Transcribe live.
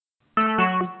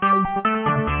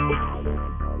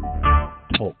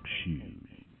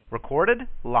recorded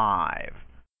live.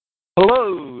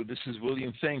 Hello, this is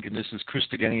William Fink, and this is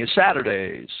Christogenea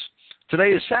Saturdays. Today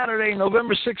is Saturday,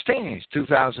 November 16th,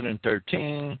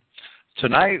 2013.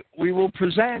 Tonight we will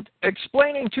present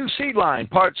Explaining Two-Seedline,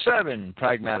 Part 7,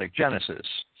 Pragmatic Genesis.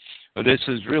 This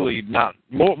is really not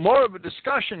more of a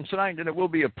discussion tonight than it will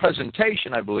be a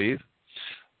presentation, I believe.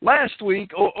 Last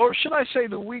week, or should I say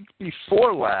the week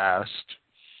before last,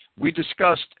 we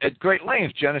discussed at great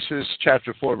length Genesis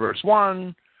chapter 4, verse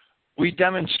 1. We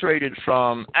demonstrated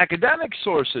from academic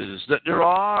sources that there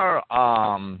are,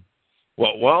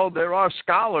 there are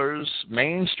scholars,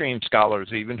 mainstream scholars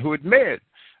even, who admit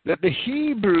that the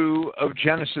Hebrew of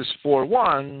Genesis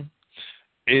 4:1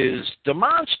 is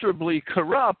demonstrably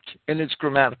corrupt in its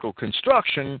grammatical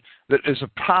construction. That is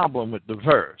a problem with the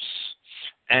verse.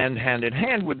 And hand in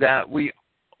hand with that, we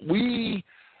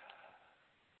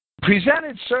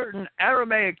presented certain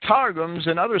Aramaic targums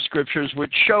and other scriptures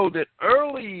which show that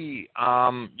early,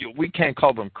 we can't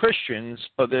call them Christians,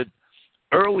 but that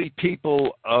early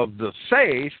people of the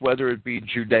faith, whether it be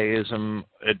Judaism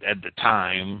at the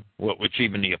time, which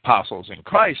even the apostles in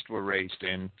Christ were raised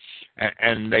in,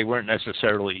 and they weren't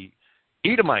necessarily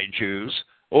Edomite Jews,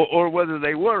 or whether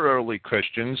they were early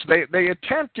Christians, they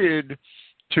attempted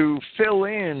to fill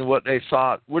in what they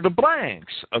thought were the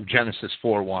blanks of Genesis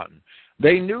 4:1.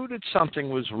 They knew that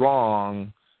something was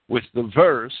wrong with the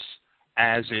verse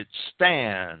as it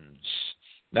stands.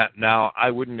 Now,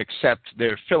 I wouldn't accept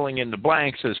their filling in the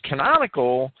blanks as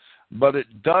canonical, but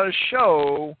it does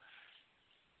show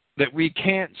that we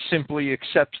can't simply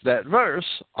accept that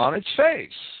verse on its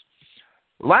face.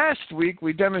 Last week,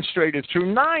 we demonstrated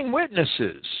through 9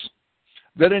 witnesses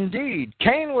that indeed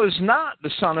Cain was not the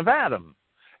son of Adam,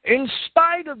 in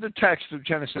spite of the text of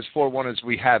Genesis 4:1 as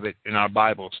we have it in our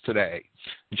Bibles today.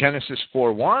 Genesis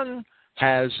 4:1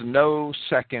 has no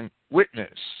second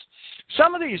witness.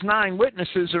 Some of these 9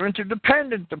 witnesses are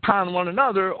interdependent upon one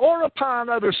another or upon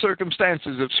other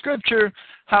circumstances of Scripture.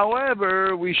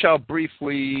 However, we shall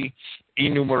briefly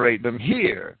enumerate them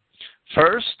here.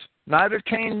 First, neither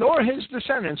Cain nor his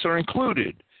descendants are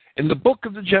included in the book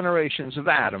of the generations of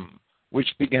Adam,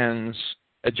 which begins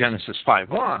at Genesis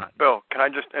 5:1. Bill, can I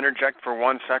just interject for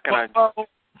 1 second?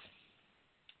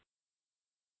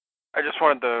 I just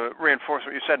wanted to reinforce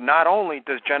what you said. Not only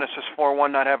does Genesis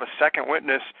 4:1 not have a second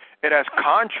witness, it has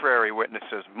contrary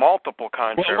witnesses, multiple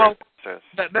contrary witnesses.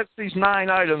 That's these 9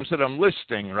 items that I'm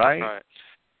listing, right? Right.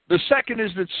 The second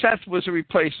is that Seth was a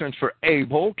replacement for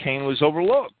Abel. Cain was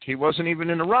overlooked. He wasn't even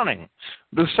in the running.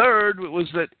 The third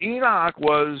was that Enoch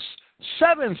was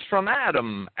 7th from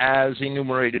Adam, as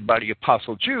enumerated by the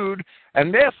Apostle Jude,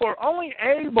 and therefore only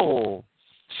Abel,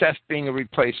 Seth being a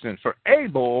replacement for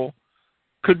Abel,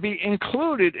 could be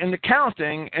included in the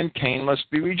counting, and Cain must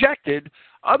be rejected.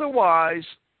 Otherwise,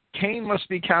 Cain must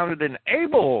be counted and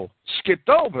Abel skipped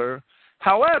over.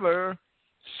 However,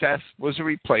 Seth was a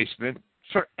replacement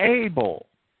for Abel.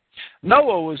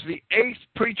 Noah was the 8th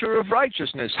preacher of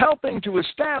righteousness, helping to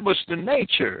establish the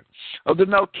nature of the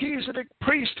Melchizedek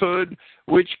priesthood,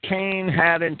 which Cain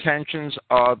had intentions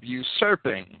of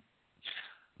usurping.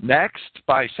 Next,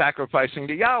 by sacrificing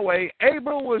to Yahweh,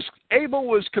 Abel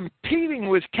was competing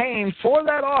with Cain for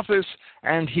that office,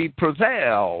 and he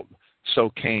prevailed,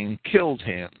 so Cain killed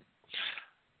him.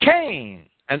 Cain,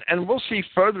 and we'll see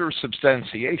further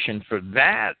substantiation for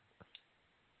that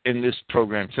in this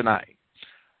program tonight.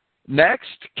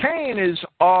 Next, Cain is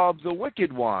of the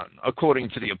wicked one, according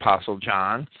to the Apostle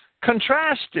John,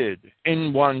 contrasted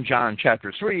in 1 John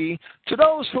chapter 3 to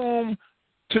those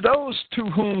to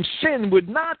whom sin would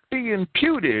not be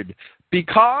imputed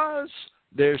because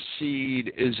their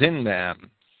seed is in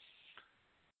them.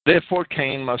 Therefore,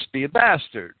 Cain must be a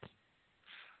bastard.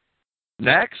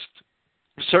 Next,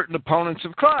 certain opponents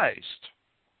of Christ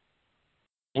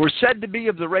were said to be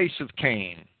of the race of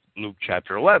Cain, Luke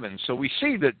chapter 11. So we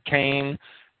see that Cain,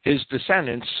 his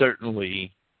descendants,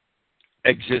 certainly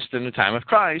exist in the time of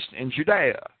Christ in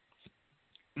Judea.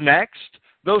 Next,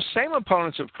 those same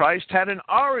opponents of Christ had an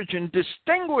origin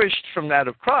distinguished from that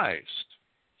of Christ,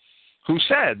 who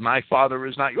said, "My father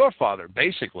is not your father,"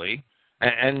 basically,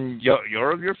 and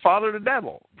you're of your father the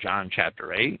devil, John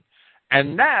chapter 8.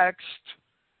 And next,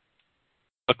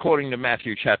 according to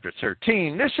Matthew chapter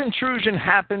 13, this intrusion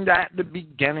happened at the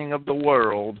beginning of the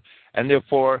world, and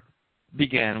therefore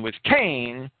began with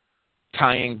Cain,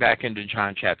 tying back into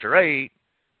John chapter 8,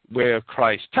 where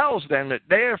Christ tells them that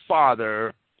their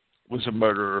father was a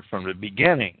murderer from the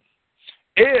beginning.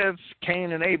 If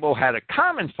Cain and Abel had a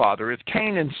common father, if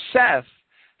Cain and Seth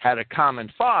had a common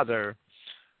father,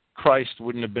 Christ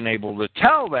wouldn't have been able to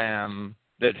tell them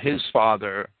that his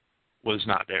father was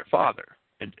not their father.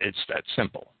 It's that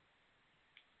simple.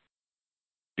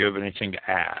 Do you have anything to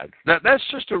add? That's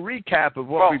just a recap of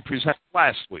what we presented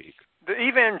last week. The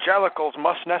evangelicals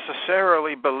must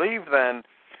necessarily believe then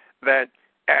that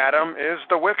Adam is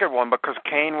the wicked one because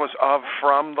Cain was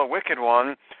from the wicked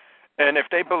one. And if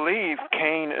they believe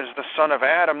Cain is the son of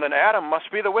Adam, then Adam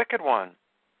must be the wicked one.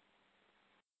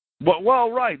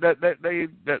 Well, right. That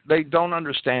they don't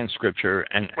understand Scripture,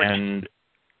 and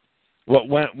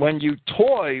when you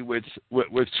toy with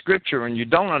Scripture and you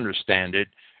don't understand it,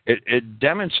 it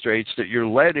demonstrates that you're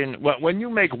led in. When you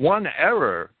make one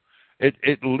error,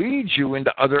 it leads you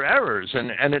into other errors,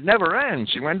 and it never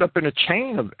ends. You end up in a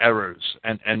chain of errors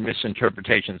and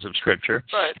misinterpretations of Scripture.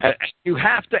 Right. And you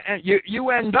have to.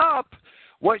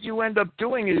 What you end up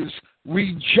doing is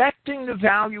rejecting the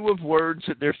value of words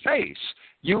at their face.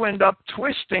 You end up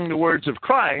twisting the words of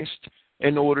Christ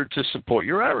in order to support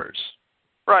your errors.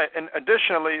 Right, and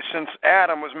additionally, since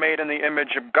Adam was made in the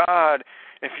image of God,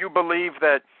 if you believe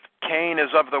that Cain is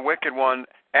of the wicked one,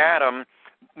 Adam,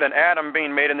 then Adam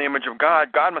being made in the image of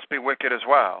God, God must be wicked as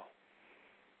well.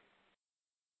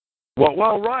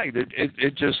 Well, right.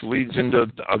 It just leads into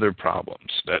other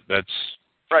problems. That's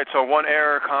right. So one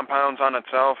error compounds on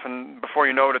itself, and before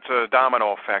you know it, it's a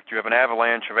domino effect. You have an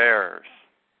avalanche of errors.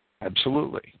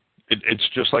 Absolutely. It's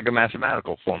just like a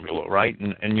mathematical formula, right?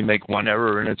 And you make one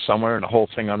error in it somewhere, and the whole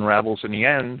thing unravels in the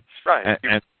end. Right.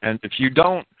 And if you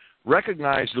don't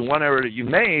recognize the one error that you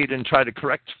made and try to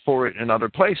correct for it in other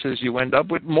places, you end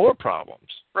up with more problems.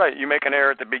 Right. You make an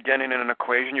error at the beginning in an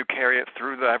equation, you carry it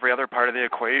through every other part of the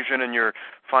equation, and your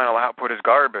final output is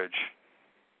garbage.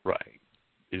 Right.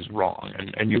 Is wrong,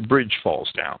 and your bridge falls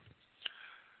down.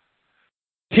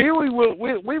 Here we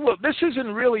will. This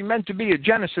isn't really meant to be a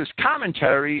Genesis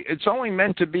commentary. It's only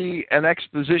meant to be an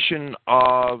exposition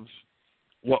of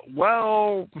what.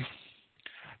 Well,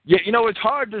 yeah, it's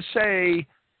hard to say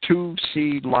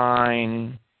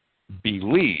Two-Seedline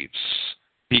beliefs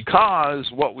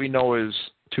because what we know is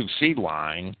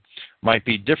Two-Seedline might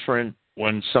be different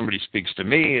when somebody speaks to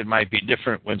me. It might be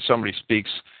different when somebody speaks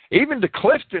even to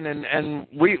Clifton, and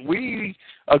we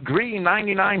agree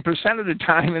 99% of the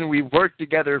time, and we've worked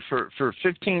together for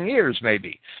 15 years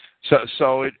maybe.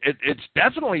 So it's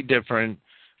definitely different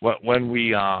when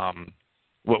we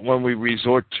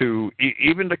resort to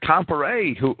even to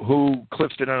Comparet, who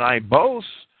Clifton and I both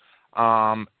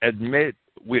admit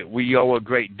we owe a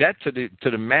great debt to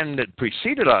the men that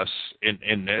preceded us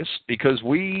in this, because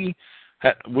we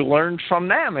learned from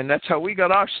them, and that's how we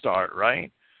got our start, right?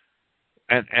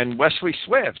 And Wesley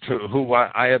Swift, who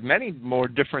I have many more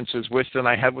differences with than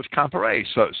I have with Comparet.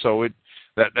 So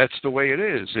that's the way it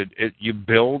is. You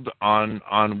build on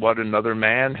what another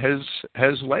man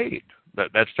has laid,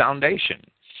 that foundation.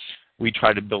 We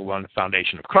try to build on the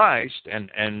foundation of Christ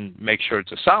and make sure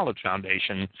it's a solid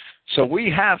foundation. So we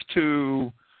have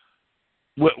to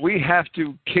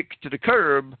kick to the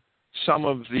curb some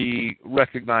of the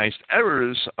recognized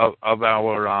errors of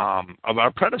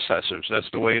our predecessors. That's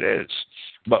the way it is.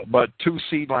 But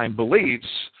Two-Seedline beliefs,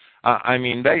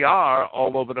 they are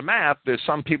all over the map. There's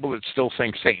some people that still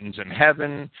think Satan's in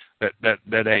heaven,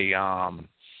 that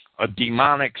a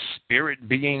demonic spirit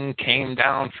being came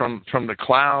down from the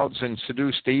clouds and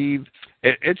seduced Eve.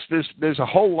 There's a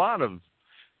whole lot of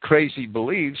crazy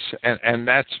beliefs, and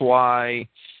that's why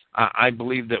I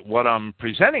believe that what I'm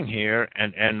presenting here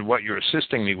and what you're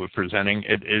assisting me with presenting,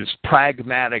 it is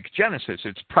pragmatic Genesis.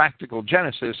 It's practical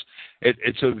Genesis.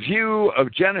 It's a view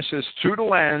of Genesis through the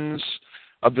lens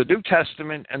of the New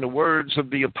Testament and the words of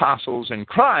the apostles in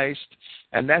Christ,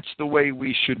 and that's the way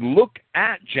we should look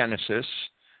at Genesis.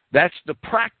 That's the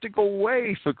practical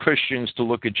way for Christians to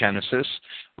look at Genesis,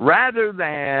 rather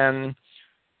than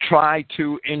try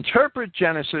to interpret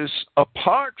Genesis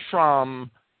apart from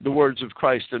the words of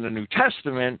Christ in the New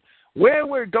Testament, where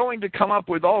we're going to come up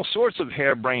with all sorts of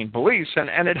harebrained beliefs,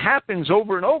 and it happens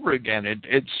over and over again.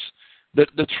 It's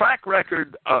the track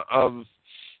record of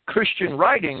Christian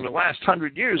writing the last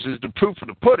 100 years is the proof of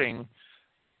the pudding.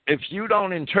 If you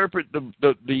don't interpret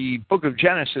the book of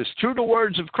Genesis through the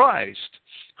words of Christ,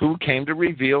 who came to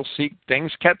reveal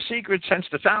things kept secret since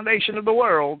the foundation of the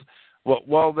world,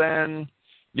 well then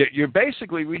you're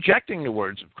basically rejecting the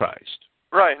words of Christ.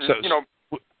 Right.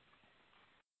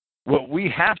 Well, we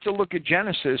have to look at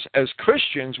Genesis as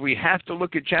Christians. We have to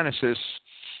look at Genesis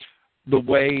the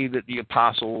way that the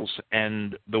apostles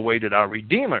and the way that our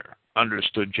Redeemer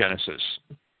understood Genesis.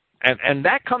 And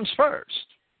that comes first.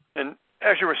 And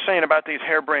as you were saying about these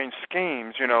harebrained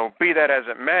schemes, be that as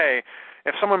it may,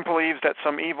 if someone believes that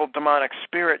some evil demonic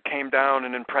spirit came down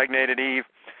and impregnated Eve,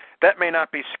 that may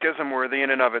not be schism-worthy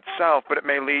in and of itself, but it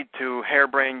may lead to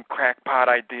harebrained crackpot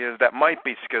ideas that might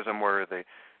be schism-worthy.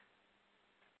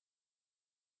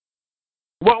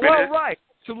 Well, right,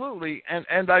 absolutely,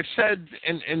 and I've said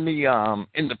in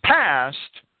the past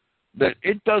that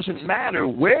it doesn't matter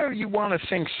where you want to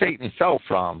think Satan fell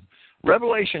from.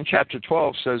 Revelation chapter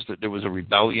 12 says that there was a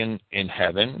rebellion in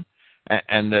heaven,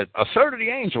 and that a third of the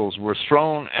angels were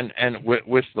thrown, and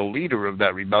with the leader of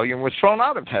that rebellion, were thrown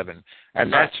out of heaven,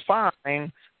 and that's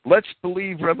fine. Let's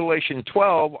believe Revelation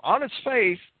 12 on its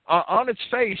face,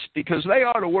 because they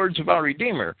are the words of our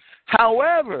Redeemer.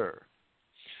 However,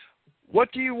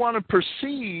 what do you want to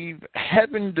perceive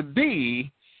heaven to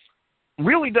be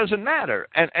really doesn't matter.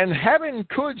 And heaven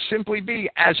could simply be,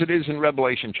 as it is in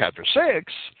Revelation chapter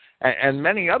 6 and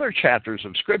many other chapters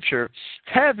of Scripture,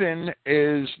 heaven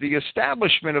is the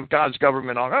establishment of God's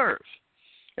government on earth.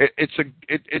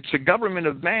 It's a government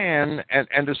of man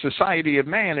and a society of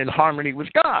man in harmony with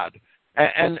God.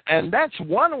 And that's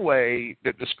one way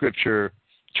that the Scripture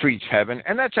treats heaven,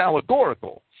 and that's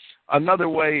allegorical. Another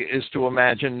way is to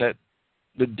imagine that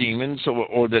the demons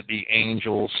or that the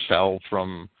angels fell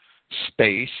from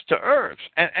space to earth.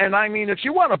 And I mean, if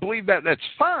you want to believe that, that's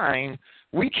fine.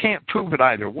 We can't prove it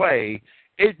either way.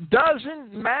 It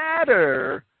doesn't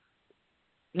matter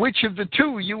which of the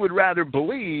two you would rather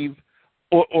believe,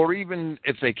 or even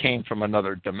if they came from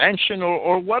another dimension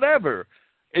or whatever.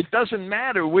 It doesn't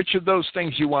matter which of those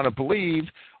things you want to believe.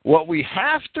 What we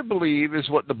have to believe is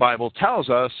what the Bible tells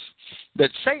us,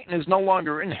 that Satan is no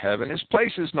longer in heaven, his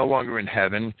place is no longer in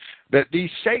heaven, that these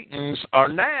Satans are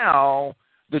now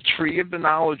the tree of the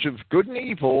knowledge of good and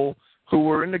evil who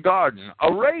were in the garden,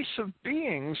 a race of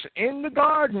beings in the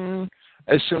garden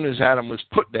as soon as Adam was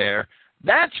put there.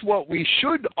 That's what we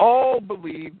should all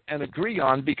believe and agree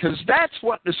on, because that's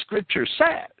what the Scripture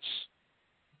says.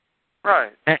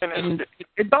 Right. And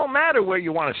it don't matter where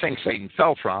you want to think Satan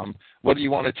fell from, whether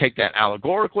you want to take that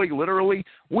allegorically, literally.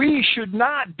 We should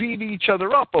not beat each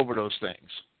other up over those things.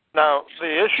 Now,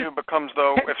 the issue becomes,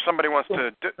 though, if somebody wants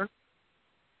to...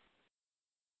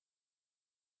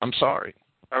 I'm sorry.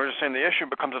 I was just saying the issue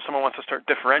becomes if someone wants to start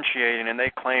differentiating and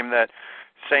they claim that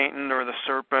Satan or the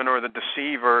serpent or the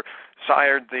deceiver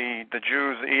sired the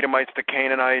Jews, the Edomites, the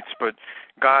Canaanites, but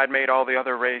God made all the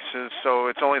other races, so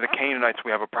it's only the Canaanites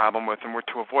we have a problem with, and we're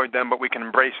to avoid them, but we can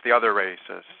embrace the other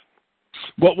races.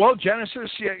 Well,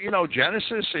 Genesis,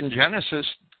 in Genesis,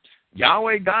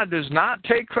 Yahweh God does not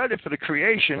take credit for the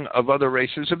creation of other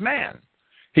races of man.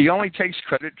 He only takes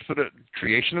credit for the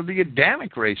creation of the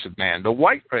Adamic race of man, the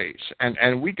white race.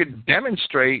 And we could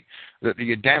demonstrate that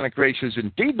the Adamic race is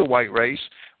indeed the white race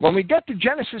when we get to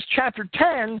Genesis chapter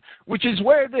 10, which is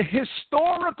where the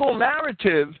historical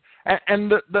narrative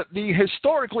and the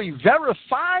historically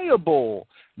verifiable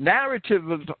narrative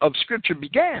of Scripture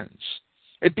begins.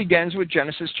 It begins with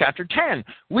Genesis chapter 10.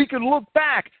 We could look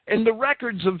back in the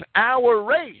records of our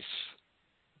race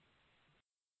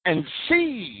and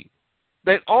see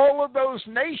that all of those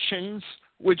nations,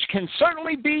 which can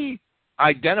certainly be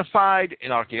identified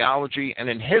in archaeology and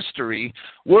in history,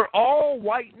 were all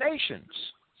white nations.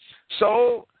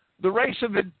 So the race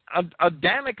of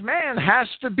Adamic man has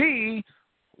to be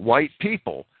white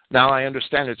people. Now, I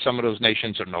understand that some of those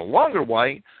nations are no longer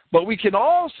white, but we can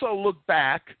also look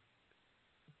back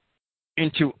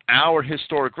into our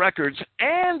historic records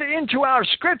and into our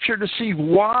Scripture to see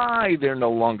why they're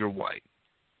no longer white.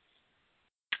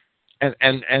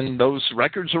 And those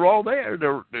records are all there.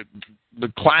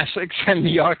 The classics and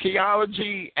the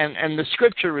archaeology and the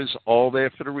Scripture is all there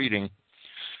for the reading.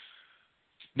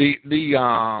 The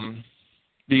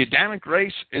Adamic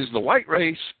race is the white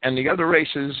race, and the other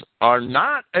races are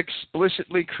not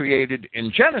explicitly created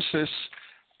in Genesis.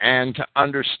 And to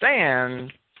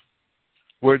understand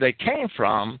where they came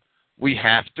from, we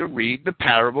have to read the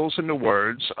parables and the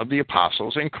words of the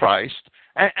apostles in Christ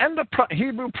and the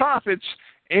Hebrew prophets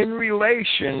in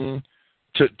relation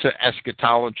to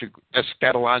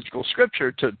eschatological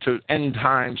Scripture, to end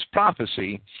times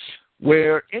prophecy,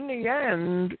 where in the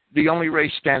end, the only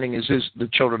race standing is the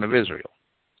children of Israel.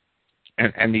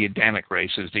 And the Adamic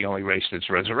race is the only race that's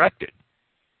resurrected.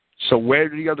 So where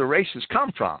do the other races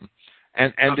come from?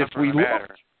 And if we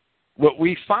look, what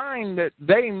we find that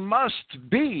they must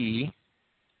be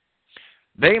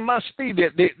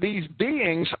these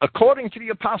beings, according to the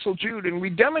Apostle Jude, and we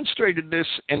demonstrated this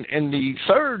in the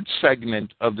third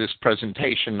segment of this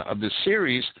presentation of this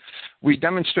series. We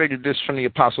demonstrated this from the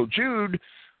Apostle Jude,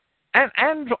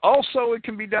 and also it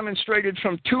can be demonstrated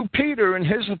from 2 Peter in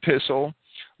his epistle.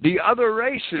 The other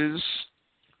races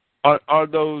are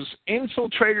those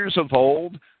infiltrators of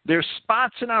old. They're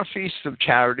spots in our feasts of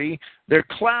charity. They're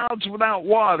clouds without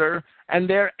water, and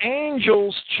they're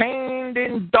angels chained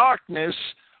in darkness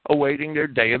awaiting their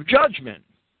day of judgment.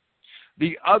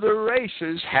 The other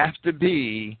races have to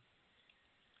be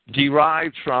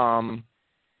derived from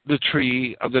the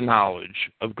tree of the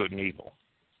knowledge of good and evil.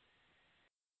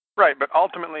 Right, but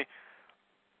ultimately,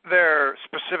 their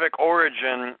specific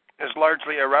origin is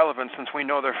largely irrelevant since we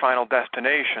know their final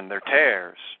destination. They're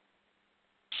tares.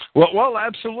 Well,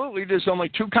 absolutely. There's only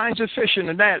two kinds of fish in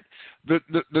the net.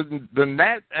 The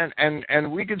net,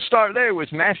 and we could start there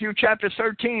with Matthew chapter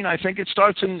 13. I think it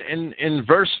starts in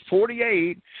verse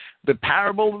 48. The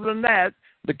parable of the net.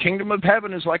 The kingdom of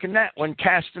heaven is like a net when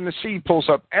cast in the sea, pulls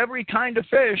up every kind of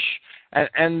fish,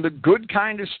 and the good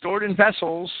kind is stored in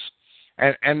vessels,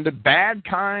 and the bad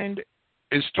kind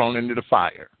is thrown into the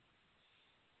fire.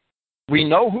 We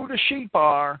know who the sheep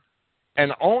are,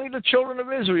 and only the children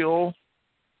of Israel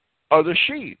are the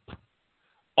sheep.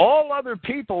 All other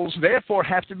peoples, therefore,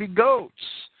 have to be goats.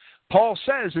 Paul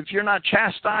says, if you're not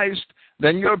chastised,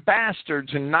 then you're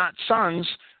bastards and not sons.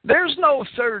 There's no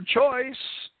third choice.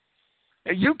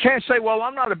 You can't say, well,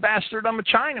 I'm not a bastard, I'm a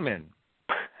Chinaman.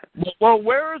 Well,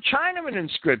 where are Chinamen in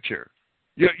Scripture?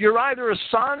 You're either a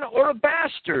son or a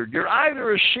bastard. You're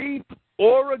either a sheep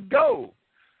or a goat.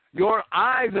 You're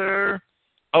either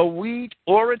a wheat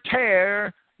or a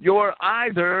tare. You're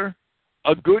either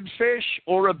a good fish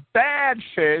or a bad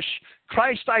fish.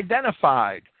 Christ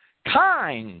identified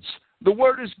kinds. The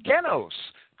word is genos.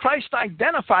 Christ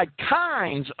identified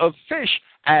kinds of fish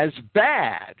as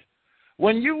bad.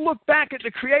 When you look back at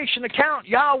the creation account,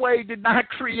 Yahweh did not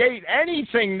create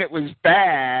anything that was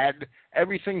bad.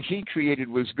 Everything he created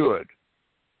was good.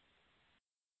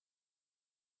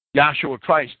 Yahshua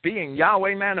Christ being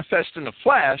Yahweh manifest in the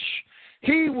flesh,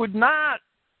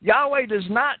 Yahweh does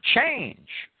not change.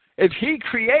 If he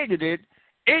created it,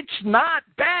 it's not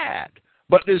bad.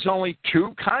 But there's only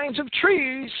two kinds of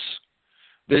trees.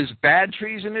 There's bad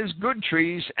trees and there's good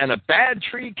trees, and a bad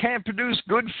tree can't produce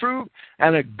good fruit,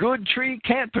 and a good tree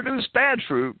can't produce bad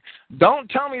fruit. Don't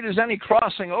tell me there's any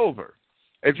crossing over.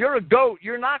 If you're a goat,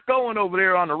 you're not going over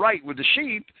there on the right with the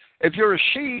sheep. If you're a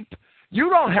sheep, you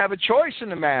don't have a choice in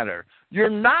the matter. You're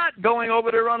not going over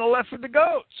there on the left with the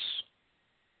goats.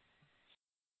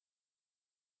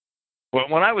 Well,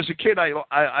 when I was a kid,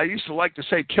 I used to like to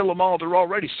say, kill them all, they're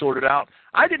already sorted out.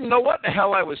 I didn't know what the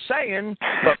hell I was saying,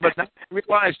 but then I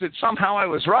realized that somehow I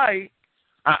was right.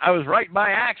 I was right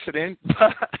by accident,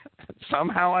 but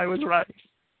somehow I was right.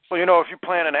 Well, you know, if you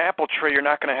plant an apple tree, you're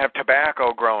not going to have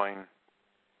tobacco growing.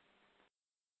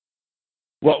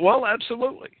 Well,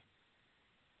 absolutely.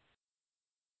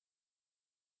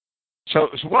 So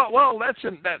that's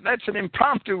an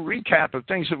impromptu recap of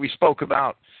things that we spoke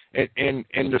about in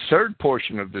the third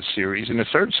portion of this series, in the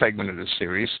third segment of this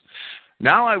series.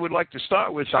 Now I would like to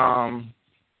start with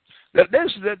that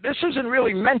this isn't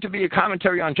really meant to be a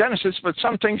commentary on Genesis, but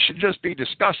some things should just be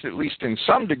discussed at least in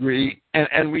some degree,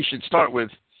 and we should start with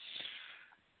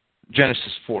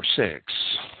Genesis 4:6.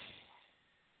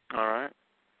 All right.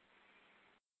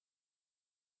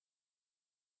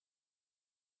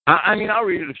 I mean, I'll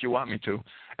read it if you want me to.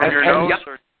 On your nose?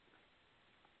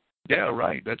 Yeah,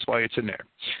 right. That's why it's in there.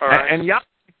 All right.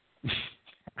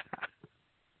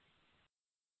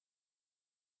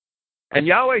 And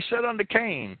Yahweh said unto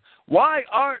Cain, why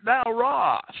art thou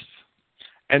wroth?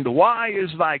 And why is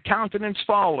thy countenance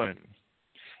fallen?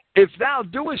 If thou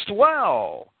doest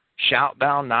well, shalt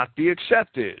thou not be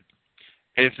accepted.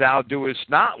 If thou doest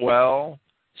not well,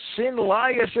 sin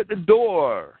lieth at the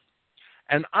door,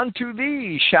 and unto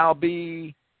thee shall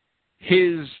be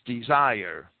his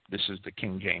desire. This is the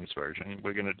King James Version.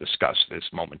 We're going to discuss this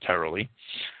momentarily.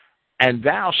 And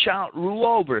thou shalt rule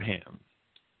over him.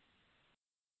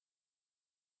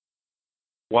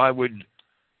 Why would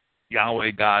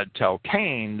Yahweh God tell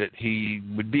Cain that he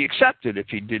would be accepted if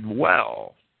he did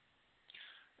well?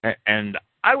 And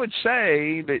I would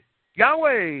say that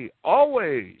Yahweh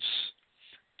always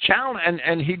challenge,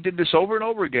 and he did this over and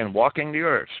over again, walking the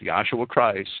earth, Yahshua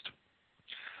Christ,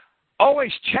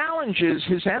 always challenges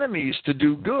his enemies to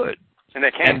do good. And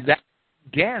they can. And that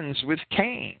begins with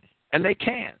Cain. And they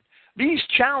can. These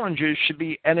challenges should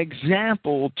be an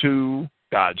example to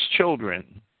God's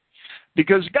children.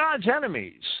 Because God's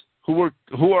enemies, who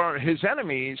are his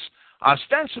enemies,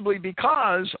 ostensibly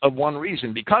because of one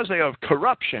reason, because they are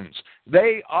corruptions.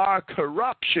 They are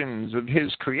corruptions of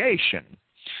his creation.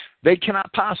 They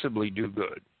cannot possibly do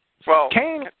good. Well,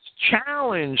 Cain was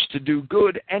challenged to do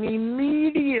good and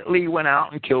immediately went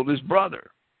out and killed his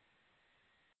brother.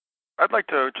 I'd like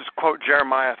to just quote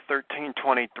Jeremiah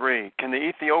 13:23. Can the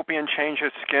Ethiopian change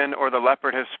his skin or the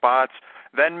leopard his spots?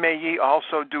 Then may ye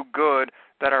also do good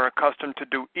that are accustomed to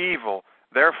do evil.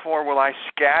 Therefore will I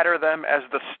scatter them as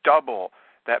the stubble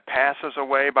that passes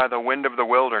away by the wind of the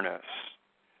wilderness.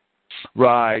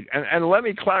 Right. And let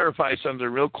me clarify something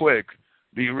real quick.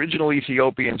 the original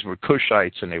Ethiopians were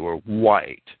Cushites and they were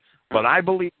white. But I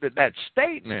believe that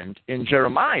statement in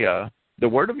Jeremiah, the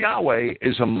word of Yahweh,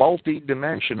 is a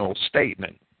multi-dimensional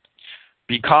statement,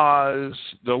 because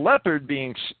the leopard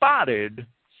being spotted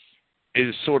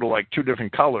is sort of like two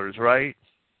different colors, right?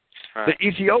 Right. The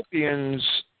Ethiopians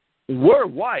were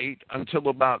white until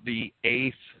about the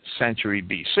 8th century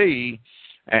BC,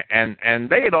 and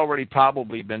they had already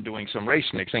probably been doing some race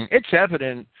mixing. It's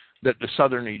evident that the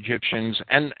southern Egyptians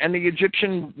and the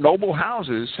Egyptian noble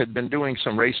houses had been doing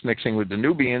some race mixing with the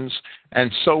Nubians,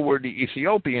 and so were the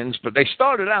Ethiopians, but they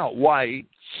started out white,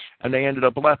 and they ended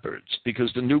up leopards,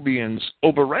 because the Nubians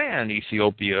overran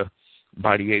Ethiopia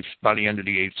by the end of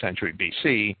the 8th century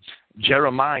BC.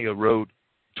 Jeremiah wrote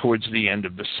towards the end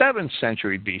of the 7th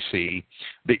century BC,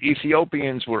 the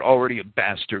Ethiopians were already a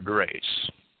bastard race,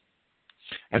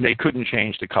 and they couldn't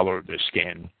change the color of their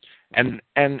skin. And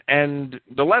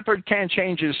the leopard can't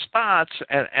change his spots,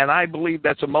 and I believe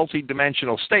that's a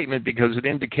multidimensional statement, because it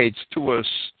indicates to us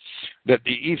that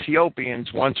the Ethiopians,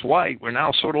 once white, were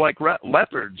now sort of like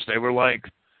leopards. They were like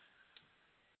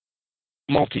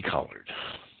multicolored.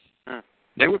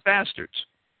 They were bastards.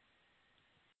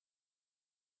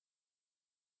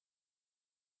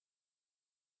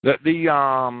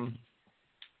 The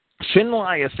sin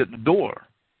lieth at the door,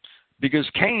 because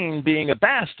Cain, being a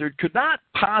bastard, could not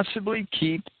possibly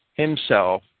keep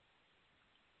himself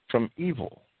from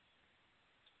evil.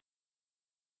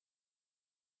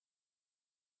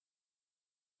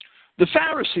 The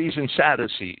Pharisees and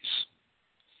Sadducees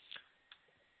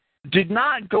did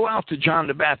not go out to John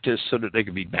the Baptist so that they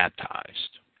could be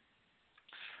baptized.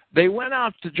 They went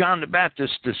out to John the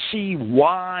Baptist to see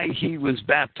why he was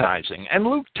baptizing. And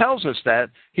Luke tells us that.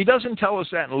 He doesn't tell us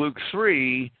that in Luke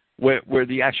 3, where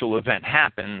the actual event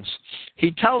happens.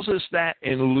 He tells us that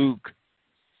in Luke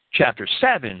chapter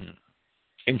 7,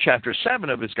 in chapter 7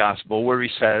 of his gospel, where he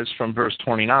says from verse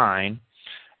 29,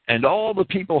 and all the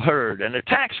people heard, and the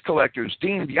tax collectors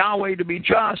deemed Yahweh to be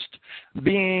just,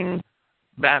 being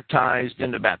baptized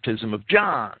in the baptism of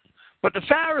John. But the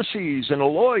Pharisees and the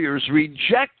lawyers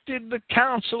rejected the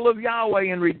counsel of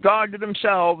Yahweh in regard to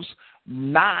themselves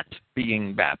not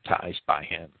being baptized by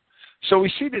him. So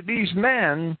we see that these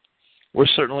men were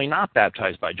certainly not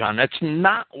baptized by John. That's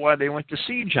not why they went to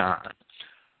see John.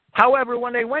 However,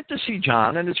 when they went to see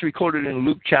John, and it's recorded in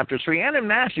Luke chapter 3 and in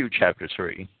Matthew chapter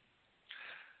 3,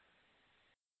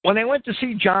 when they went to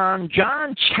see John,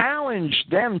 John challenged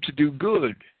them to do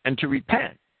good and to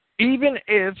repent, even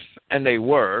if, and they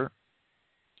were,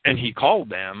 and he called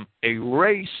them a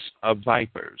race of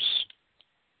vipers.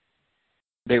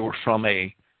 They were from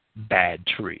a bad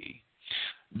tree.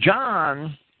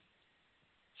 John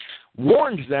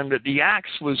warned them that the axe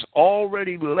was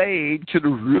already laid to the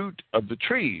root of the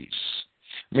trees,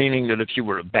 meaning that if you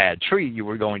were a bad tree, you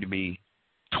were going to be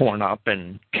torn up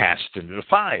and cast into the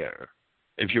fire.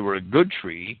 If you were a good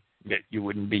tree, you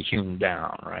wouldn't be hewn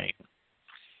down, right?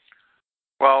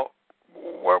 Well,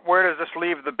 where does this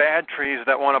leave the bad trees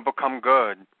that want to become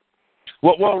good?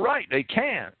 Well, right, they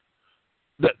can't.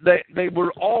 They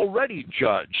were already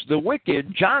judged. The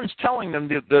wicked, John's telling them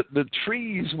that the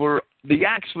trees were, the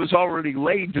axe was already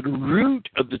laid to the root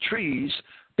of the trees,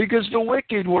 because the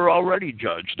wicked were already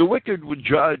judged. The wicked were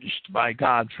judged by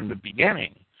God from the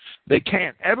beginning. They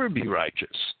can't ever be righteous.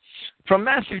 From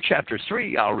Matthew chapter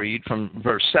 3, I'll read from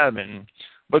verse 7.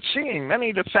 But seeing many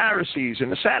of the Pharisees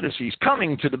and the Sadducees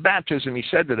coming to the baptism, he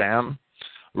said to them,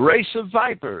 race of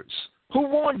vipers, who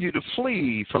warned you to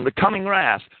flee from the coming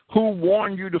wrath? Who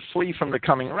warned you to flee from the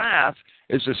coming wrath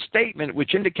is a statement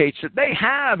which indicates that they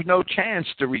have no chance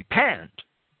to repent.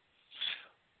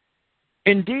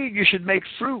 Indeed, you should make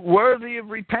fruit worthy of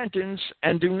repentance,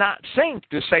 and do not think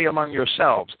to say among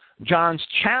yourselves. John's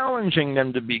challenging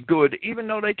them to be good, even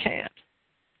though they can't.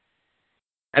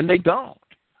 And they don't.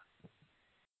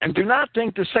 And do not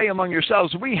think to say among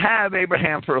yourselves, we have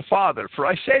Abraham for a father. For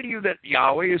I say to you that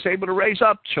Yahweh is able to raise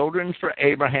up children for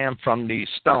Abraham from these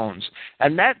stones.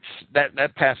 And that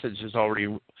passage is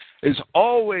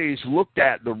always looked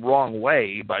at the wrong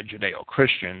way by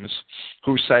Judeo-Christians,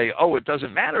 who say, oh, it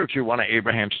doesn't matter if you're one of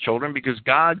Abraham's children, because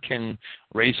God can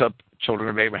raise up children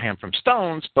of Abraham from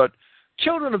stones. But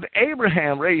children of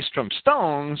Abraham raised from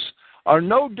stones are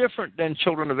no different than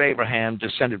children of Abraham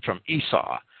descended from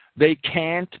Esau. They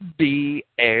can't be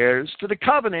heirs to the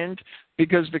covenant,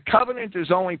 because the covenant is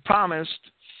only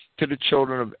promised to the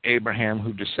children of Abraham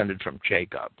who descended from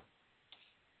Jacob.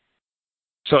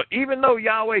 So even though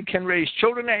Yahweh can raise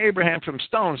children of Abraham from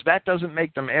stones, that doesn't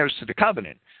make them heirs to the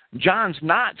covenant. John's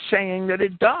not saying that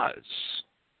it does.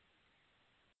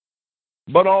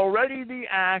 but already the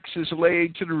axe is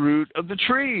laid to the root of the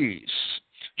trees.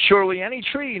 Surely any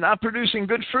tree not producing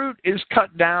good fruit is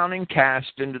cut down and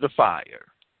cast into the fire.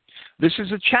 This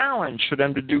is a challenge for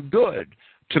them to do good,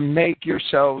 to make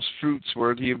yourselves fruits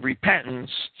worthy of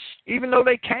repentance, even though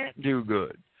they can't do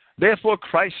good. Therefore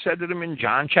Christ said to them in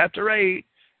John chapter 8,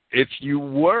 if you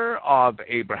were of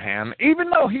Abraham, even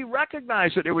though he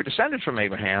recognized that they were descended from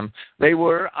Abraham, they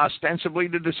were ostensibly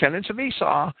the descendants of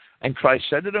Esau, and Christ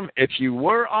said to them, if you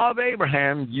were of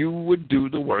Abraham, you would do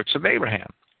the works of Abraham.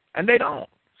 And they don't.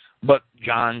 But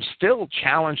John still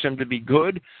challenged them to be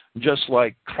good, just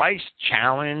like Christ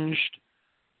challenged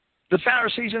the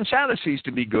Pharisees and Sadducees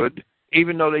to be good,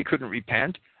 even though they couldn't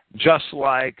repent, just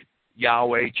like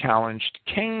Yahweh challenged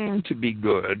Cain to be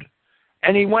good,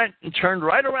 and he went and turned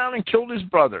right around and killed his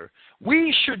brother.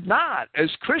 We should not, as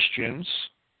Christians,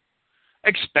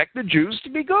 expect the Jews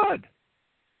to be good.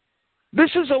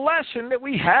 This is a lesson that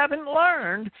we haven't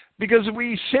learned because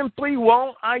we simply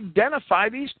won't identify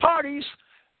these parties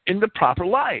in the proper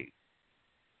light.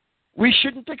 We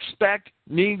shouldn't expect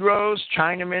Negroes,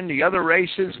 Chinamen, the other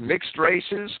races, mixed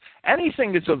races,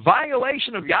 anything that's a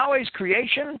violation of Yahweh's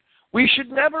creation. We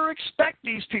should never expect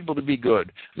these people to be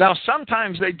good. Now,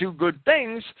 sometimes they do good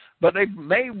things, but they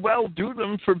may well do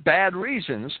them for bad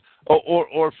reasons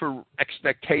or for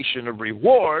expectation of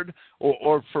reward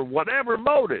or for whatever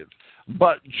motive.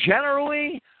 But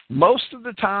generally, most of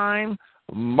the time,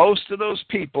 most of those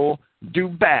people do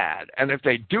bad. And if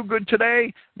they do good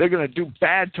today, they're going to do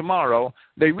bad tomorrow.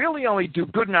 They really only do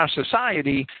good in our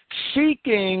society,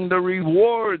 seeking the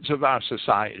rewards of our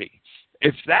society.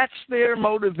 If that's their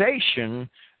motivation,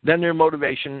 then their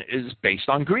motivation is based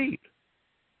on greed.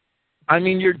 I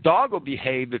mean, your dog will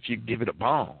behave if you give it a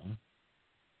bone.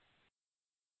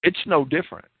 It's no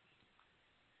different.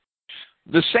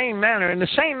 In the same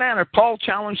manner, Paul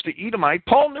challenged the Edomite.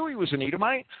 Paul knew he was an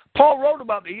Edomite. Paul wrote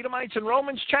about the Edomites in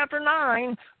Romans chapter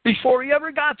 9 before he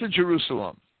ever got to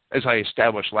Jerusalem, as I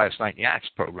established last night in the Acts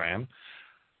program.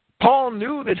 Paul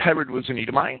knew that Herod was an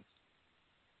Edomite.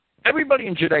 Everybody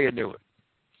in Judea knew it.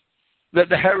 That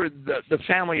the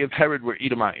family of Herod were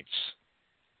Edomites.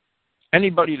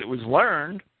 Anybody that was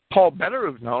learned, Paul better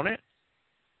have known it.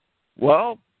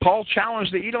 Well, Paul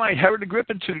challenged the Edomite Herod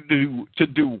Agrippa to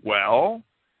do well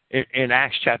in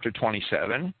Acts chapter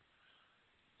 27.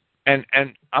 And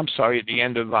I'm sorry, at the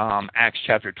end of Acts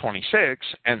chapter 26,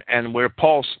 and where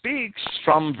Paul speaks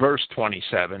from verse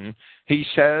 27, he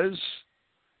says,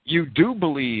 you do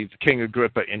believe, King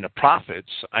Agrippa, in the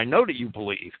prophets. I know that you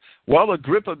believe. Well,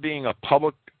 Agrippa being a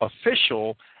public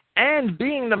official and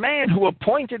being the man who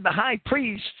appointed the high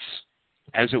priests,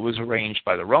 as it was arranged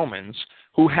by the Romans,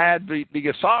 who had the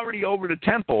authority over the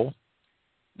temple,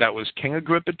 that was King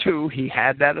Agrippa too, he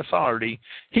had that authority,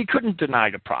 he couldn't deny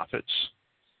the prophets.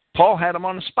 Paul had him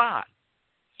on the spot.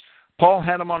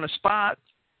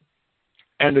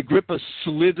 And Agrippa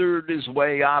slithered his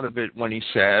way out of it when he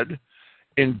said,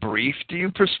 in brief, do you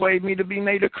persuade me to be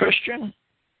made a Christian?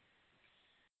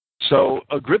 So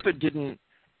Agrippa didn't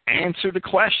answer the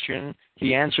question.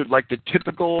 He answered like the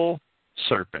typical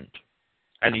serpent,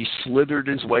 and he slithered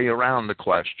his way around the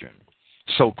question.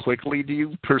 So quickly, do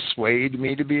you persuade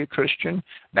me to be a Christian?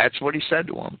 That's what he said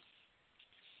to him.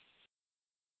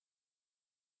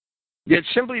 Yet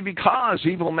simply because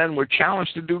evil men were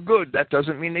challenged to do good, that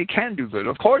doesn't mean they can do good.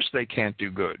 Of course they can't do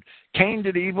good. Cain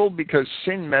did evil because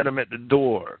sin met him at the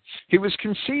door. He was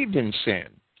conceived in sin,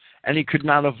 and he could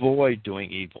not avoid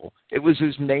doing evil. It was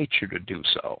his nature to do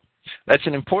so. That's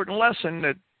an important lesson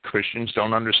that Christians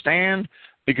don't understand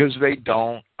because they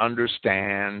don't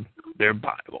understand their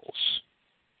Bibles.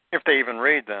 If they even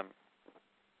read them.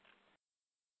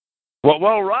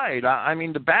 Well, right. I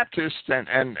mean, the Baptists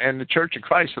and the Church of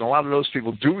Christ and a lot of those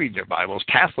people do read their Bibles.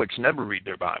 Catholics never read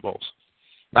their Bibles,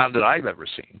 not that I've ever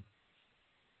seen.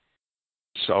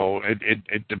 So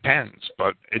it depends,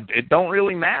 but it don't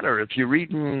really matter if you're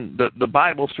reading the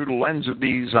Bible through the lens of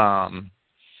these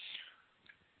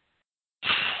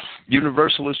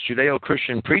Universalist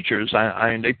Judeo-Christian preachers.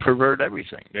 They pervert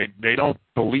everything. They don't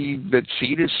believe that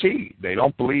seed is seed. They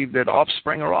don't believe that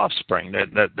offspring are offspring.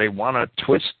 That they want to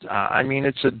twist.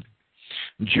 It's a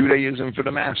Judaism for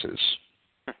the masses.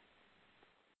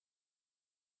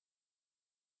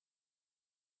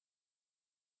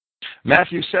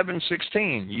 Matthew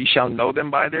 7:16, ye shall know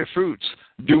them by their fruits.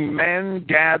 Do men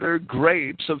gather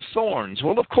grapes of thorns?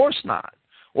 Well, of course not.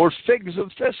 Or figs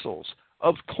of thistles?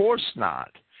 Of course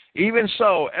not. Even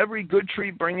so, every good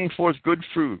tree bringing forth good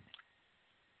fruit.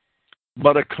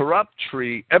 But a corrupt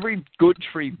tree, every good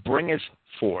tree brings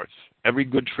forth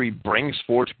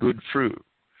good fruit.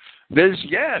 There's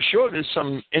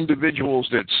some individuals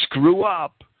that screw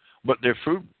up, but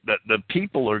the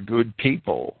people are good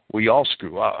people. We all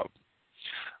screw up.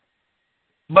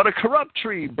 But a corrupt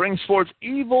tree brings forth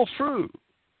evil fruit.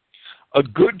 A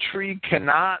good tree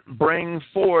cannot bring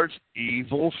forth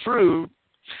evil fruit.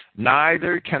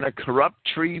 Neither can a corrupt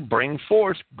tree bring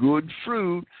forth good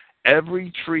fruit.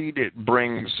 Every tree that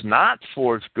brings not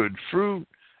forth good fruit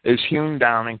is hewn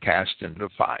down and cast into the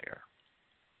fire.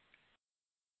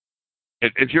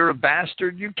 If you're a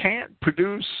bastard, you can't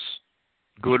produce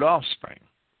good offspring.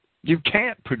 You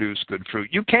can't produce good fruit.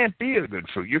 You can't be a good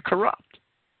fruit. You're corrupt.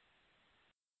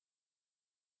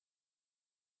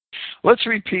 Let's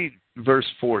repeat verse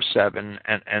 4:7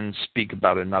 and speak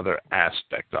about another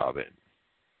aspect of it.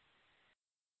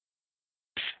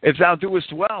 If thou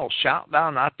doest well, shalt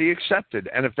thou not be accepted.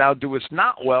 And if thou doest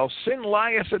not well, sin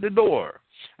lieth at the door.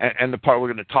 And the part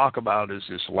we're going to talk about is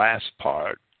this last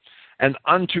part. And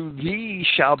unto thee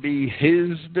shall be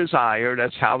his desire.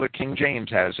 That's how the King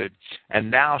James has it.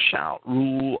 And thou shalt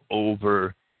rule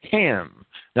over him.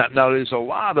 Now there's a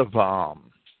lot of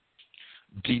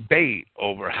debate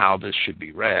over how this should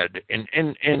be read in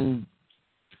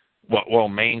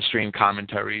mainstream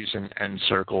commentaries and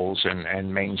circles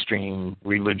and mainstream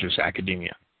religious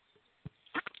academia.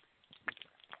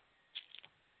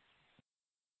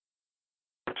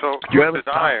 So whose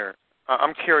desire?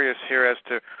 I'm curious here as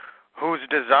to whose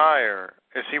desire.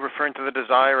 Is he referring to the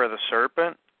desire of the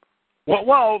serpent?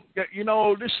 Well,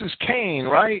 this is Cain,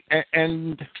 right?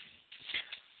 And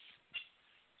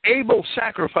Abel's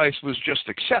sacrifice was just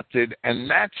accepted,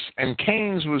 and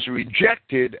Cain's was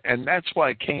rejected, and that's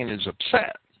why Cain is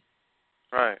upset.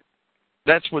 Right.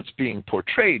 That's what's being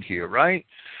portrayed here, right?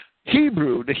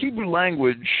 The Hebrew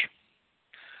language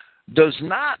does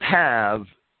not have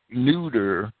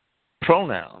neuter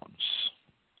pronouns.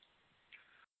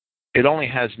 It only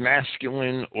has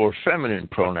masculine or feminine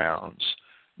pronouns.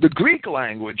 The Greek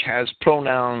language has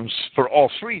pronouns for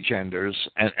all three genders,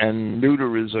 and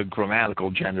neuter is a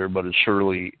grammatical gender, but it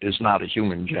surely is not a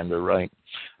human gender, right?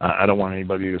 I don't want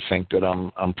anybody to think that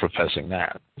I'm professing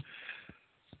that.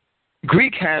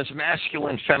 Greek has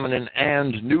masculine, feminine,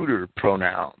 and neuter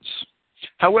pronouns.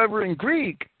 However, in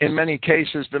Greek, in many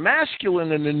cases, the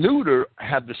masculine and the neuter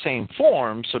have the same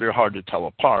form, so they're hard to tell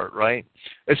apart, right?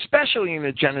 Especially in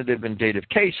the genitive and dative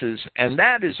cases, and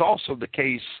that is also the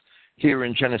case here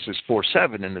in Genesis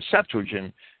 4:7 in the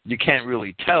Septuagint. You can't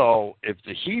really tell if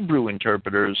the Hebrew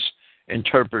interpreters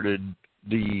interpreted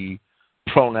the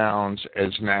pronouns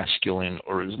as masculine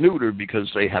or as neuter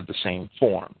because they have the same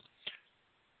form.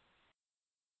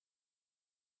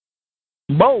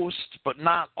 Most, but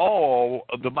not all,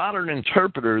 of the modern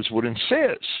interpreters would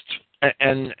insist,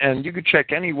 and you could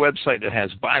check any website that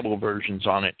has Bible versions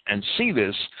on it and see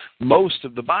this, most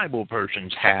of the Bible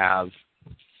versions have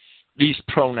these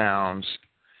pronouns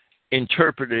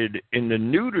interpreted in the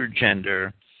neuter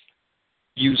gender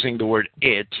using the word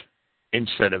it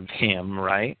instead of him,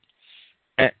 right?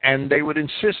 And they would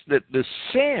insist that the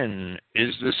sin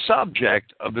is the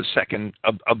subject of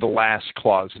the last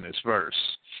clause in this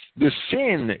verse. The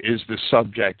sin is the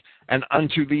subject, and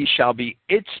unto thee shall be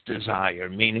its desire,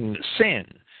 meaning the sin,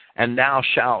 and thou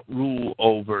shalt rule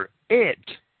over it,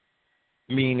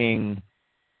 meaning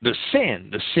the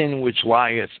sin which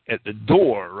lieth at the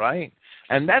door, right?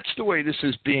 And that's the way this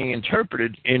is being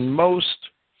interpreted in most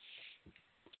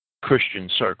Christian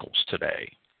circles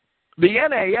today. The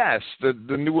NAS,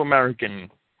 the New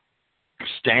American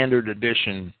Standard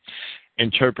Edition,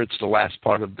 interprets the last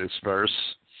part of this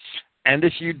verse. And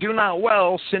if you do not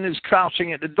well, sin is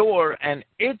crouching at the door, and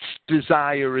its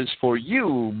desire is for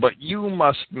you, but you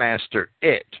must master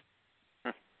it.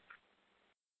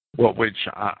 Well, which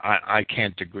I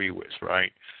can't agree with,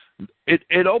 right?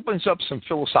 It opens up some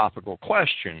philosophical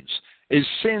questions. Is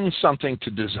sin something to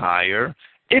desire,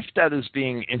 if that is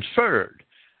being inferred?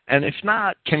 And if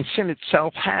not, can sin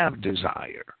itself have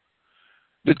desire?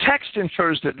 The text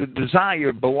infers that the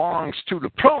desire belongs to the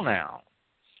pronoun,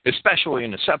 especially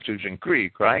in the Septuagint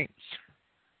Greek, right?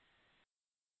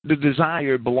 The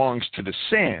desire belongs to the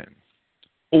sin.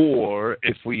 Or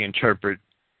if we interpret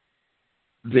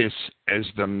this as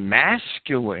the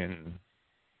masculine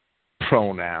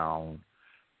pronoun,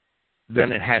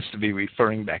 then it has to be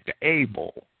referring back to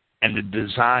Abel, and the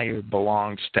desire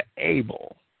belongs to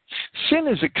Abel. Sin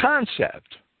is a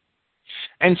concept,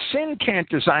 and sin can't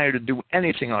desire to do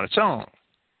anything on its own.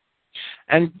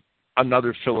 And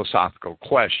another philosophical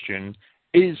question,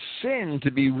 is sin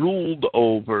to be ruled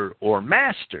over or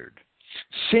mastered?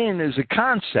 Sin is a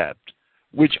concept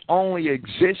which only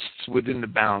exists within the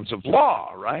bounds of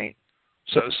law, right?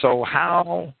 So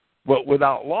how Well,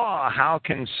 without law, how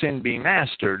can sin be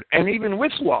mastered? And even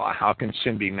with law, how can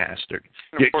sin be mastered?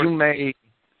 You may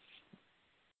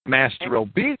master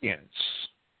obedience.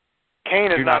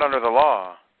 Cain is not under the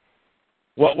law.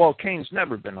 Well, Cain's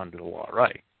never been under the law,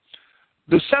 right?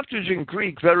 The Septuagint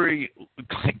Greek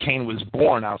Cain was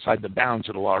born outside the bounds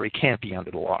of the law. He can't be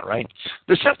under the law, right?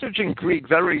 The Septuagint Greek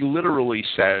very literally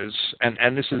says,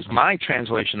 and this is my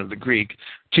translation of the Greek,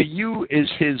 to you is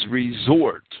his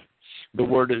resort. The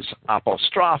word is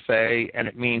apostrophe, and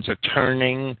it means a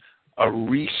turning, a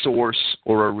resource,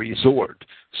 or a resort.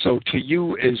 So to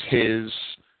you is his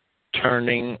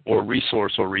turning or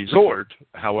resource or resort,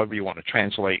 however you want to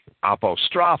translate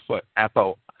apostrophe.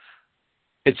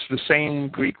 It's the same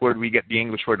Greek word we get the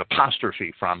English word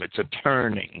apostrophe from. It's a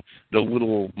turning, the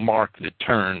little mark that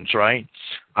turns, right?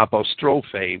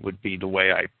 Apostrophe would be the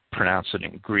way I pronounce it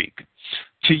in Greek.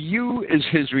 To you is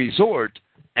his resort,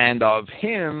 and of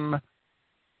him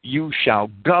you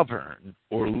shall govern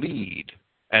or lead.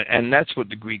 And that's what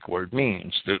the Greek word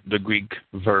means. The Greek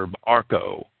verb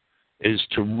archo is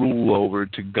to rule over,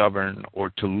 to govern, or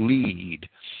to lead,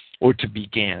 or to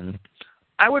begin.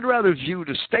 I would rather view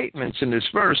the statements in this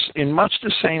verse in much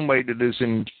the same way that is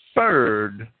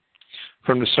inferred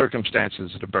from the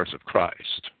circumstances of the birth of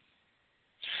Christ.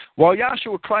 While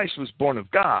Yahshua Christ was born of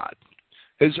God,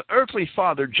 his earthly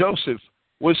father Joseph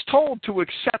was told to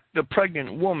accept the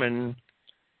pregnant woman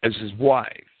as his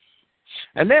wife.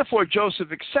 And therefore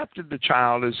Joseph accepted the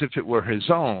child as if it were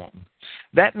his own.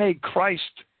 That made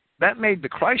the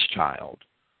Christ child,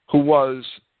 who was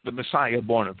the Messiah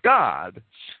born of God,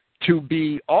 to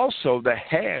be also the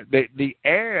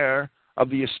heir of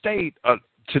the estate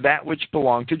to that which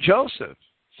belonged to Joseph,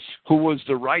 who was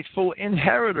the rightful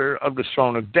inheritor of the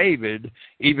throne of David,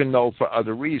 even though for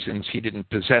other reasons he didn't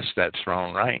possess that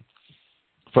throne, right?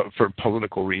 For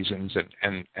political reasons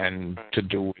and to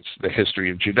do with the history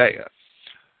of Judea.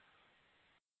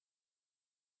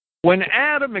 When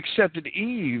Adam accepted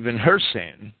Eve in her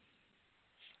sin,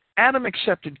 Adam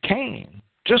accepted Cain.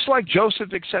 Just like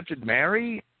Joseph accepted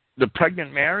Mary, the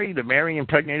pregnant Mary, the Mary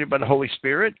impregnated by the Holy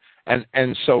Spirit,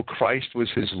 and so Christ was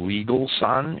his legal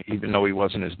son, even though he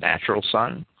wasn't his natural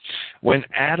son. When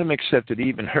Adam accepted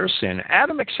Eve in her sin,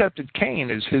 Adam accepted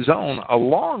Cain as his own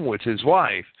along with his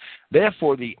wife.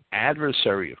 Therefore, the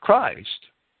adversary of Christ,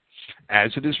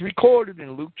 as it is recorded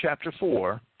in Luke chapter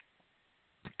 4,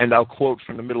 and I'll quote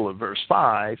from the middle of verse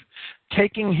 5,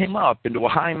 taking him up into a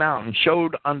high mountain,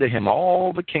 showed unto him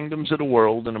all the kingdoms of the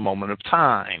world in a moment of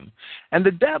time. And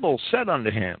the devil said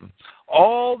unto him,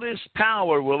 all this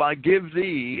power will I give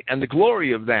thee, and the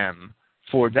glory of them,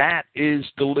 for that is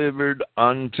delivered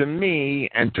unto me,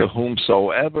 and to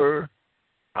whomsoever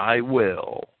I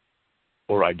will,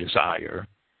 or I desire,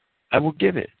 I will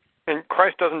give it. And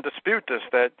Christ doesn't dispute this,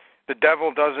 that the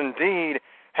devil does indeed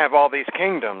have all these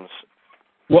kingdoms.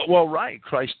 Well, right.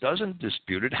 Christ doesn't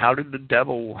dispute it. How did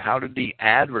the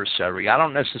adversary, I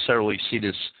don't necessarily see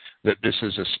this, that this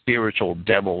is a spiritual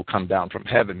devil come down from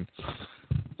heaven.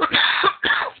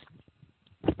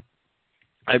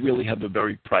 I really have a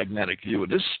very pragmatic view of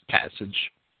this passage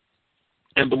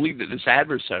and believe that this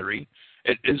adversary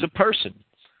is a person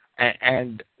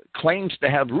and claims to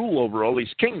have rule over all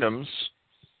these kingdoms,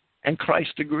 and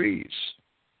Christ agrees.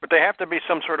 But they have to be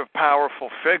some sort of powerful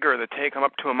figure that take him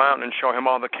up to a mountain and show him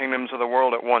all the kingdoms of the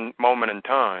world at one moment in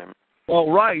time.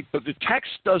 Well, right, but the text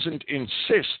doesn't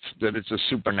insist that it's a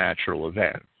supernatural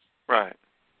event. Right.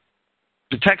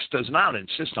 The text does not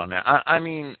insist on that. I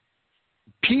mean,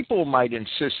 people might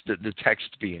insist that the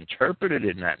text be interpreted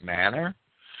in that manner,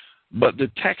 but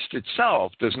the text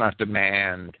itself does not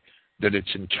demand that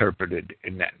it's interpreted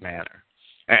in that manner.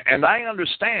 And I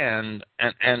understand,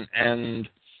 and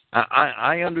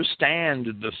I understand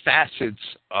the facets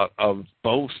of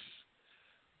both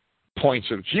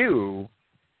points of view,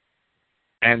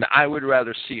 and I would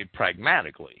rather see it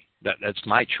pragmatically. That's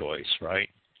my choice, right?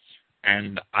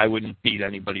 And I wouldn't beat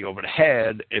anybody over the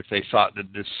head if they thought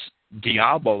that this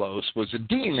diabolos was a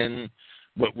demon,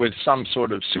 but with some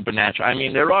sort of supernatural. I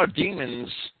mean, there are demons,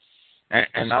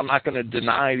 and I'm not going to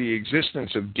deny the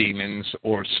existence of demons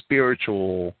or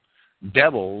spiritual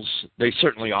devils. They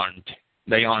certainly aren't.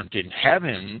 They aren't in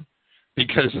heaven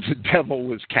because the devil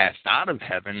was cast out of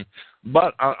heaven,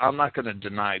 but I'm not going to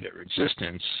deny their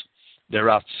existence. They're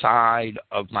outside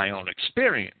of my own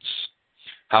experience.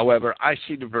 However, I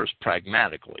see the verse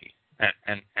pragmatically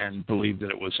and believe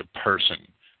that it was a person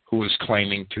who was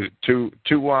claiming to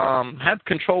have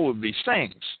control of these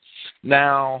things.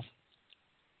 Now,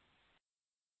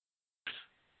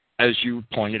 as you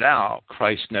pointed out,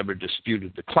 Christ never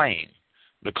disputed the claim.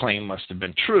 The claim must have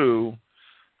been true.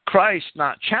 Christ,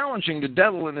 not challenging the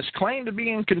devil in his claim to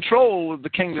be in control of the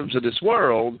kingdoms of this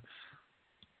world,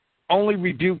 only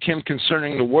rebuked him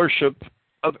concerning the worship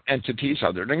of entities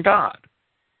other than God.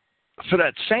 For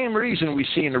that same reason, we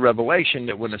see in the Revelation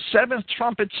that when the seventh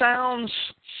trumpet sounds,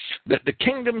 that the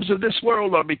kingdoms of this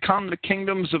world are become the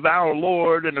kingdoms of our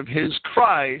Lord and of his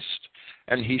Christ,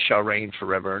 and he shall reign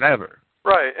forever and ever.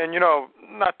 Right, and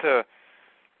not to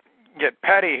get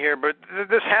petty here, but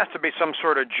this has to be some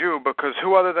sort of Jew, because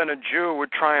who other than a Jew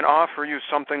would try and offer you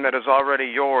something that is already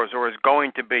yours or is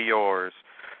going to be yours?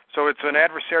 So it's an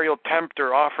adversarial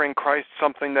tempter offering Christ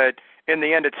something that in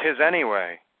the end it's his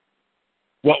anyway.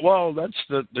 Well, that's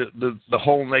the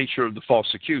whole nature of the false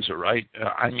accuser, right?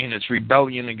 I mean, it's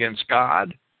rebellion against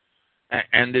God,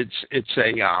 and it's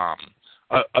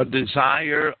a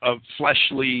desire of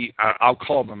fleshly, I'll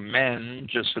call them men,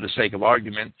 just for the sake of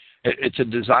argument. It's a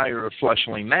desire of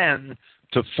fleshly men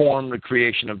to form the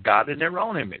creation of God in their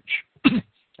own image.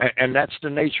 And that's the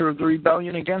nature of the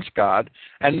rebellion against God.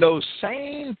 And those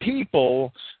same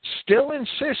people still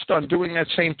insist on doing that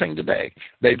same thing today.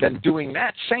 They've been doing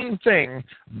that same thing,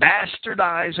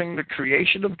 bastardizing the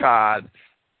creation of God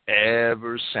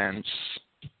ever since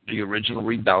the original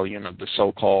rebellion of the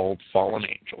so-called fallen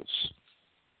angels.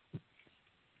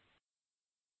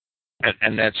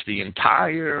 And that's the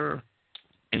entire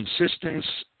insistence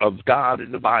of God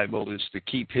in the Bible, is to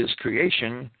keep his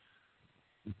creation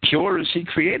pure as he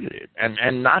created it,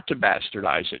 and not to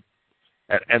bastardize it.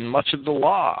 And much of the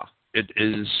law, it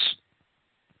is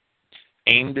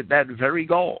aimed at that very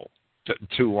goal, to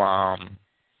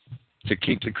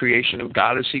keep the creation of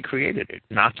God as he created it,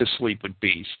 not to sleep with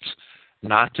beasts,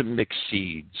 not to mix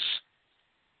seeds,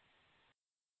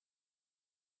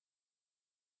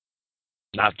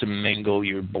 not to mingle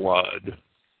your blood.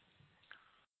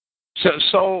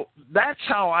 So that's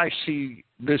how I see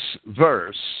this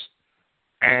verse.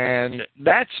 And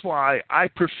that's why I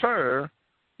prefer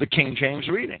the King James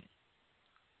reading,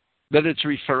 that it's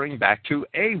referring back to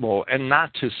Abel and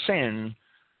not to sin,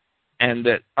 and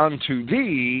that unto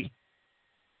thee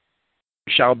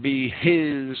shall be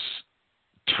his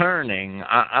turning.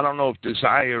 I don't know if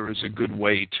desire is a good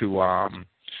way to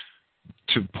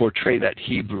portray that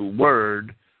Hebrew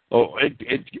word. Oh,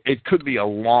 it could be a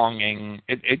longing.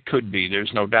 It could be,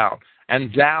 there's no doubt.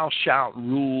 And thou shalt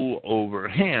rule over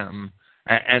him.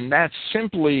 And that's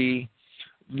simply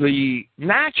the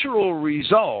natural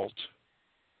result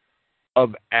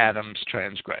of Adam's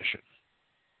transgression.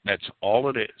 That's all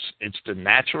it is. It's the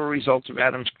natural result of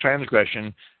Adam's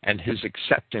transgression and his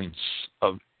acceptance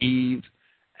of Eve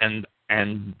and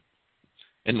in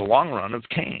the long run of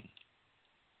Cain.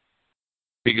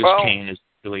 Because Cain is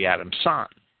really Adam's son.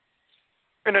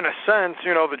 And in a sense,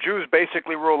 the Jews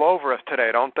basically rule over us today,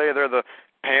 don't they? They're the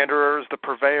panderers, the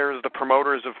purveyors, the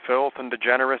promoters of filth and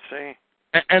degeneracy.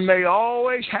 And they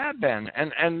always have been.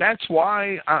 And that's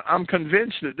why I'm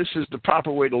convinced that this is the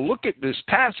proper way to look at this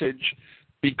passage,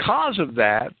 because of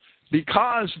that,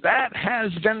 because that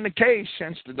has been the case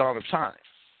since the dawn of time.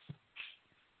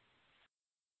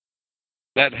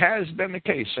 That has been the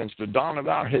case since the dawn of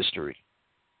our history.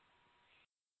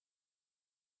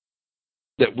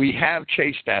 That we have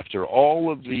chased after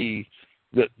all of the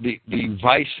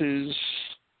vices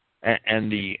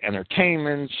and the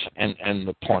entertainments and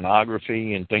the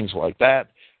pornography and things like that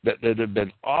have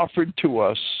been offered to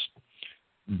us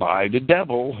by the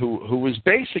devil, who was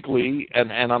basically,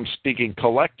 and I'm speaking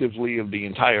collectively of the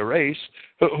entire race,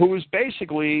 who was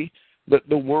basically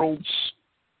the world's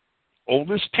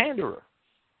oldest panderer.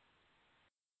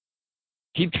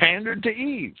 He pandered to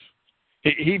Eve.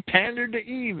 He pandered to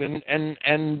Eve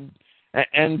and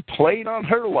played on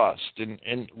her lust,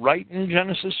 and right in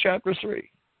Genesis chapter 3.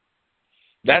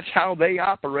 That's how they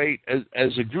operate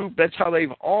as a group. That's how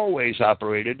they've always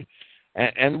operated,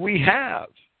 and we have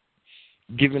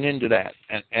given into that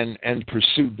and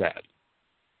pursued that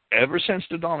ever since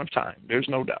the dawn of time. There's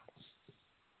no doubt.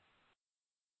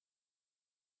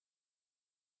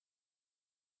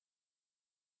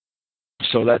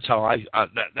 So that's how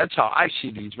I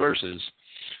see these verses.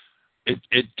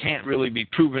 It can't really be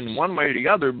proven one way or the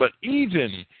other, but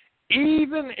even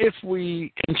if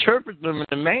we interpret them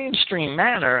in a mainstream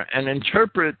manner and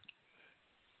interpret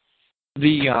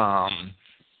the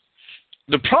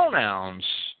pronouns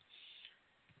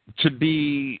to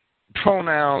be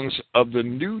pronouns of the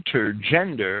neuter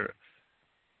gender,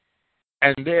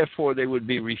 and therefore they would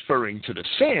be referring to the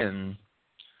sin,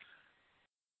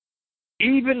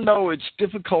 even though it's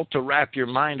difficult to wrap your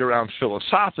mind around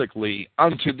philosophically,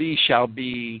 unto thee shall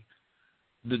be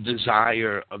the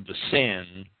desire of the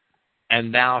sin,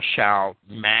 and thou shalt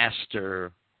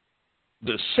master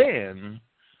the sin,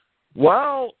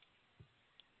 Well,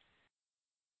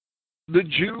 the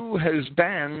Jew has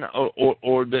been,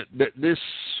 or this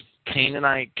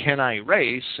Canaanite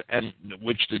race, and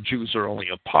which the Jews are only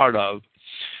a part of,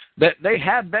 that they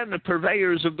have been the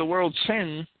purveyors of the world's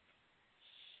sin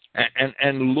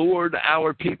and lured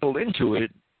our people into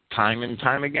it time and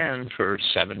time again for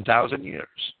 7,000 years.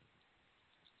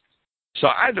 So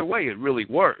either way, it really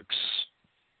works,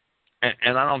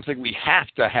 and I don't think we have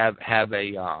to have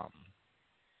a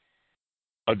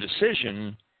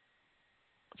decision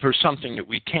for something that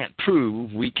we can't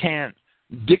prove. We can't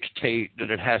dictate that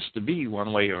it has to be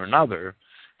one way or another.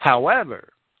 However,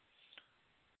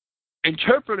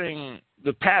 interpreting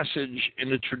the passage in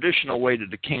the traditional way that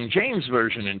the King James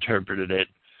Version interpreted it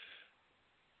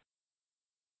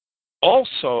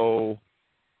also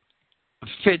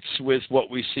fits with what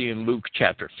we see in Luke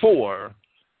chapter 4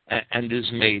 and is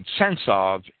made sense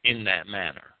of in that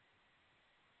manner.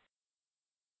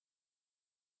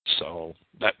 So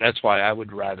that's why I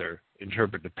would rather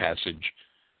interpret the passage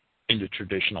in the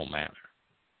traditional manner.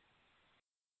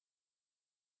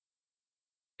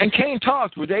 And Cain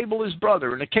talked with Abel his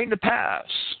brother, and it came to pass,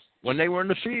 when they were in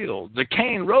the field, that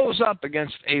Cain rose up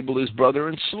against Abel his brother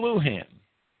and slew him.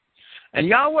 And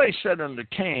Yahweh said unto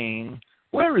Cain,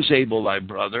 Where is Abel thy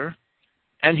brother?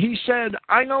 And he said,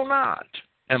 I know not.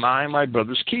 Am I my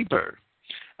brother's keeper?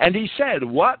 And he said,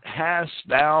 What hast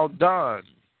thou done?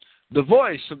 The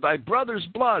voice of thy brother's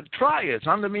blood crieth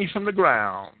unto me from the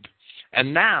ground.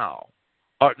 And now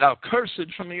art thou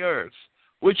cursed from the earth,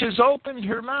 which has opened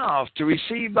her mouth to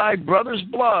receive thy brother's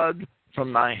blood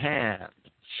from thy hand.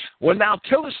 When thou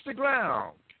tillest the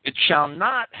ground, it shall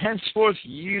not henceforth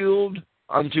yield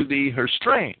unto thee her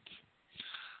strength.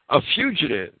 A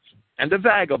fugitive and a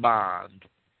vagabond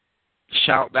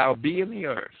shalt thou be in the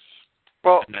earth.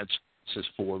 Well, and that's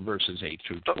Genesis 4, verses 8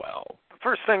 through 12. The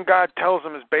first thing God tells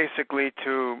him is basically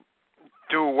to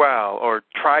do well, or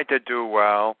try to do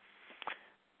well,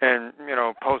 and,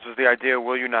 poses the idea,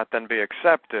 will you not then be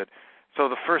accepted? So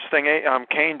the first thing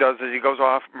Cain does is he goes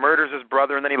off, murders his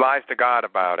brother, and then he lies to God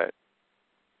about it.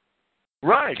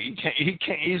 Right. He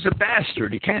can't. He's a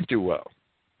bastard. He can't do well.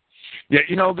 Yeah,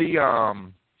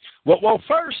 Well,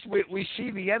 first we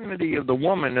see the enmity of the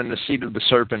woman and the seed of the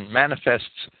serpent manifests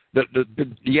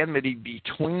the enmity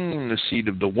between the seed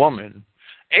of the woman.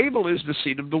 Abel is the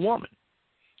seed of the woman.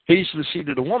 He's the seed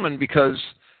of the woman because,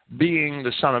 being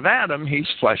the son of Adam, he's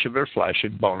flesh of her flesh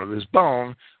and bone of his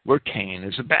bone, where Cain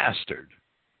is a bastard.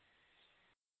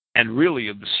 And really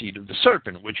of the seed of the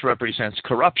serpent, which represents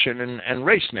corruption and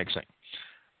race mixing.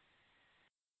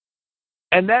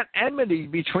 And that enmity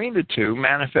between the two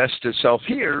manifests itself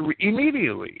here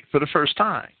immediately for the first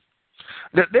time.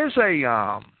 There's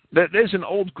an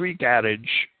old Greek adage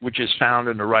which is found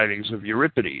in the writings of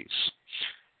Euripides.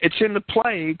 It's in the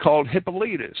play called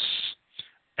Hippolytus,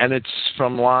 and it's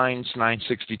from lines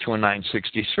 962 and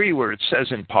 963, where it says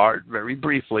in part, very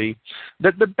briefly,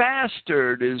 that the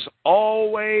bastard is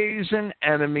always an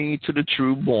enemy to the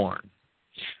true born.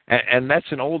 And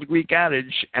that's an old Greek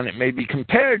adage, and it may be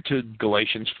compared to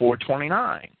Galatians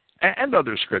 4:29 and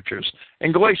other scriptures.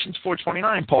 In Galatians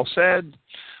 4:29, Paul said,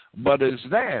 But as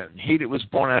then he that was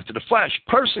born after the flesh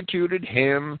persecuted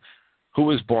him who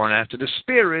was born after the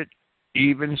Spirit,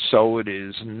 even so it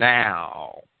is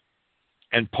now.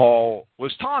 And Paul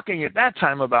was talking at that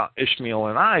time about Ishmael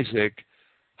and Isaac.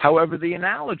 However, the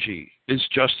analogy is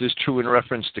just as true in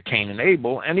reference to Cain and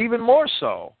Abel, and even more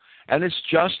so. And it's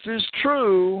just as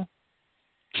true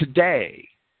today.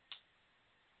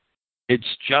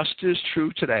 It's just as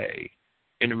true today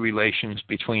in the relations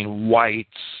between whites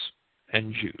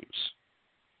and Jews,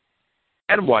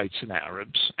 and whites and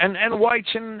Arabs, and whites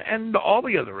and all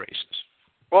the other races.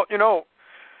 Well,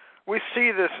 we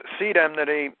see this seed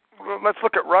enmity. Let's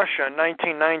look at Russia in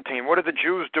 1919. What did the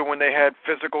Jews do when they had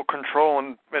physical control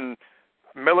and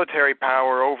military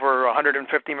power over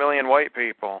 150 million white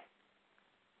people?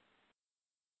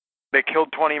 They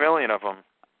killed 20 million of them.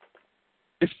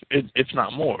 If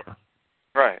not more.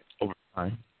 Right. Over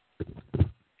time.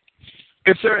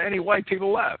 If there are any white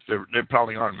people left, there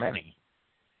probably aren't many.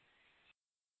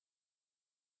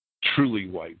 Truly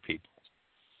white people.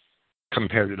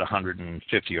 Compared to the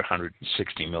 150 or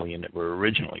 160 million that were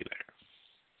originally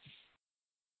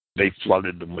there. They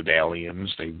flooded them with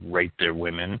aliens. They raped their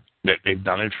women. They've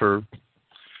done it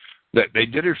they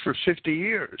did it for 50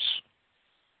 years.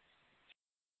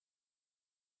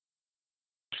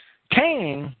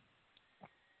 Cain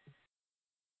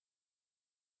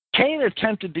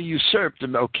attempted to usurp the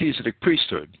Melchizedek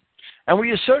priesthood, and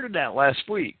we asserted that last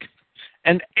week.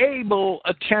 And Abel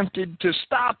attempted to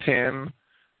stop him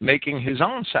making his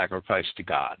own sacrifice to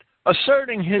God.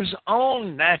 asserting his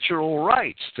own natural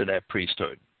rights to that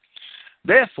priesthood.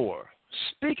 Therefore,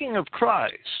 speaking of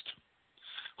Christ,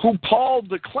 who Paul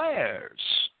declares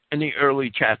in the early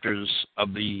chapters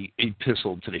of the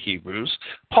epistle to the Hebrews,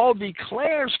 Paul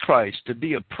declares Christ to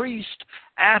be a priest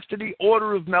after the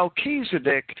order of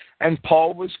Melchizedek, and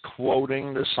Paul was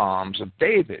quoting the Psalms of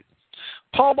David.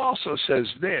 Paul also says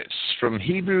this from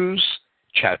Hebrews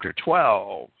chapter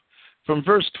 12, from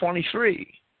verse 23,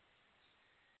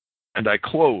 and I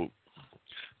quote,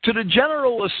 "To the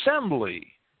general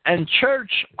assembly and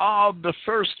church of the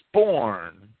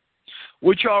firstborn,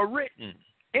 which are written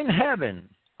in heaven,"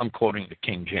 I'm quoting the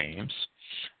King James,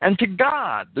 "and to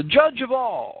God, the judge of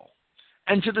all,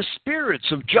 and to the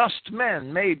spirits of just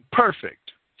men made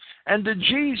perfect, and to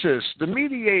Jesus, the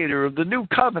mediator of the new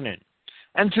covenant,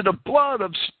 and to the blood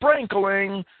of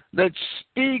sprinkling that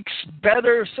speaks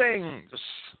better things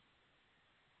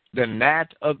than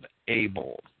that of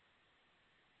Abel."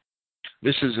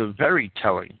 This is a very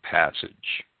telling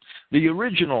passage. The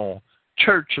original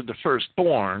church of the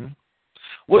firstborn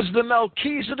was the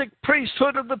Melchizedek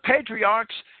priesthood of the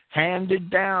patriarchs, handed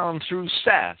down through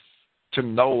Seth to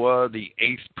Noah, the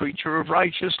eighth preacher of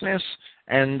righteousness,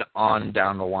 and on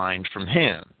down the line from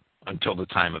him until the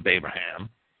time of Abraham.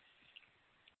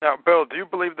 Now, Bill, do you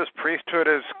believe this priesthood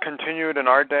is continued in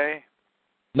our day?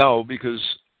 No,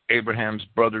 because Abraham's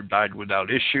brother died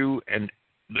without issue, and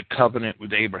the covenant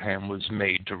with Abraham was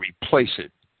made to replace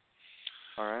it.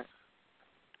 All right.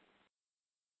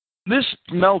 This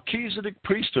Melchizedek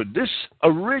priesthood, this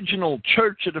original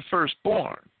church of the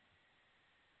firstborn,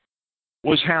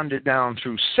 was handed down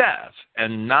through Seth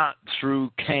and not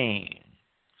through Cain.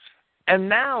 And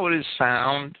now it is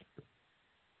found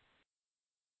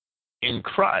in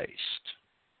Christ.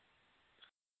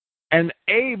 And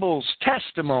Abel's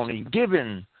testimony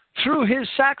given through his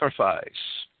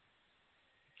sacrifice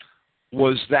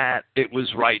was that it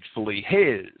was rightfully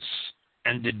his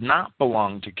and did not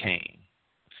belong to Cain.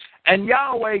 And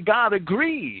Yahweh God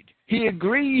agreed. He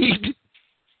agreed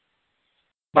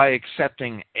by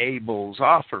accepting Abel's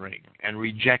offering and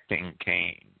rejecting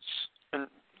Cain's. And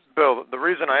Bill, the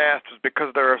reason I asked is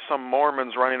because there are some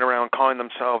Mormons running around calling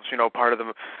themselves, part of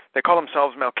they call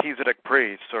themselves Melchizedek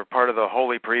priests or part of the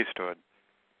holy priesthood.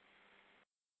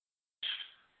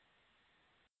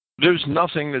 There's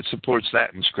nothing that supports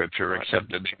that in Scripture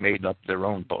except that they made up their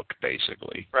own book,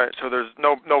 basically. Right, so there's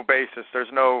no basis.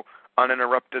 There's no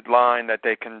uninterrupted line that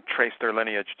they can trace their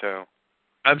lineage to.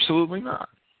 Absolutely not.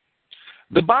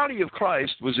 The body of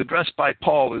Christ was addressed by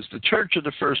Paul as the church of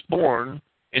the firstborn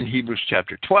in Hebrews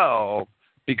chapter 12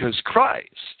 because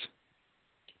Christ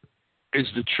is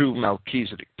the true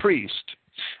Melchizedek priest.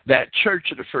 That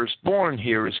church of the firstborn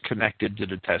here is connected to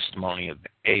the testimony of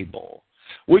Abel,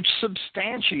 which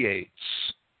substantiates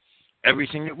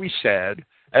everything that we said,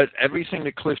 everything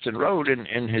that Clifton wrote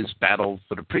in his Battle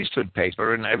for the Priesthood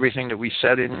paper, and everything that we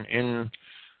said in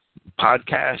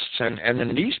podcasts and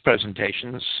in these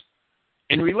presentations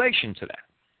in relation to that.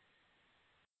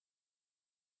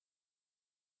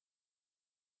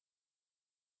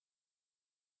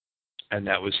 And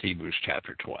that was Hebrews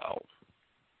chapter 12.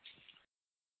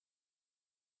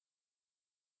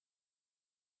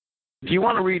 Do you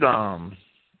want to read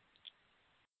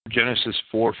Genesis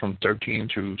 4 from 13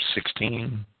 through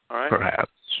 16, all right,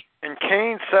 perhaps? "And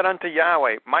Cain said unto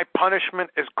Yahweh, My punishment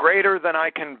is greater than I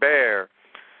can bear."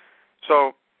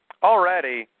 So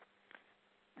already,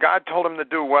 God told him to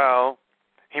do well.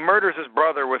 He murders his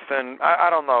brother within, I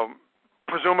don't know,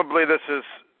 presumably this is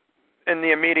in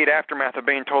the immediate aftermath of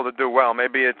being told to do well.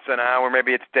 Maybe it's an hour,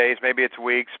 maybe it's days, maybe it's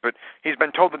weeks, but he's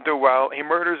been told to do well. He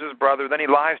murders his brother, then he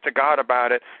lies to God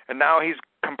about it, and now he's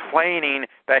complaining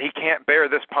that he can't bear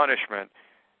this punishment.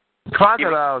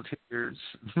 Crocodile tears,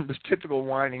 the typical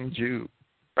whining Jew.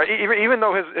 Right? Even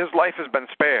though his life has been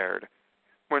spared,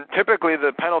 when typically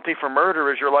the penalty for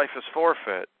murder is your life is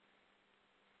forfeit.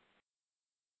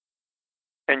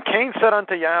 "And Cain said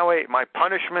unto Yahweh, My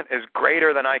punishment is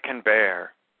greater than I can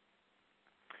bear.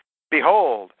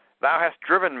 Behold, thou hast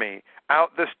driven me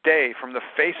out this day from the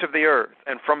face of the earth,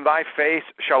 and from thy face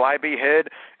shall I be hid,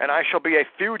 and I shall be a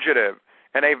fugitive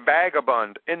and a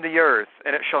vagabond in the earth.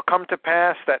 And it shall come to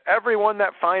pass that everyone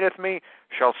that findeth me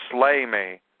shall slay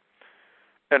me."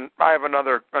 And I have an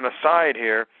aside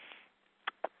here.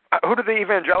 Who do the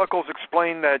evangelicals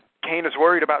explain that Cain is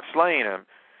worried about slaying him?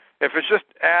 If it's just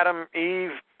Adam,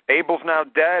 Eve, Abel's now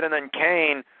dead, and then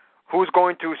Cain, who's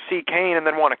going to see Cain and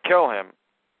then want to kill him?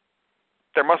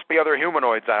 There must be other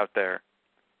humanoids out there.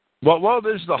 Well,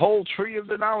 there's the whole tree of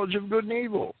the knowledge of good and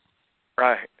evil.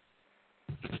 Right.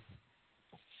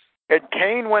 "And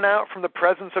Cain went out from the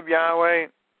presence of Yahweh."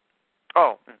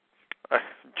 Oh, I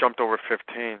jumped over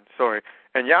 15. Sorry.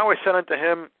 And Yahweh said unto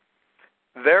him,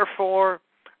 Therefore,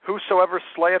 whosoever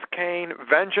slayeth Cain,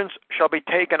 vengeance shall be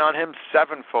taken on him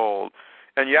sevenfold.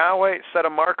 And Yahweh set a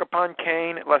mark upon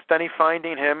Cain, lest any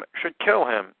finding him should kill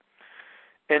him.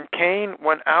 And Cain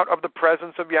went out of the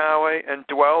presence of Yahweh and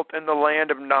dwelt in the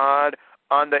land of Nod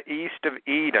on the east of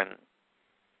Eden.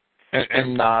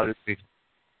 And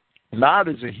Nod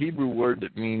is a Hebrew word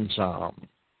that means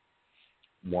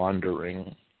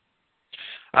wandering.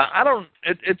 I don't.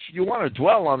 If you want to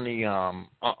dwell on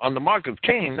the mark of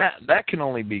Cain, that can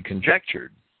only be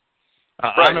conjectured.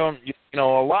 Right. I don't.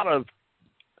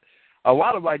 A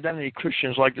lot of identity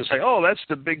Christians like to say, "Oh, that's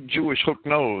the big Jewish hook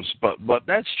nose," but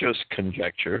that's just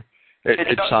conjecture.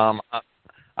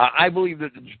 I believe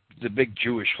that the big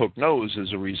Jewish hook nose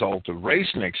is a result of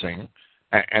race mixing,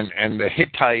 and the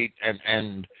Hittite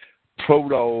and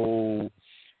Proto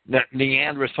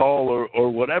Neanderthal or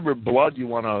whatever blood you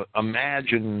want to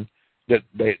imagine that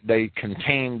they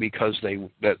contain, because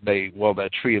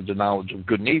that tree of the knowledge of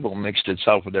good and evil mixed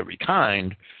itself with every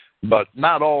kind. But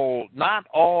not all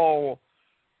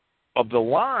of the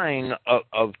line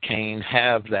of Cain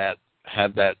have that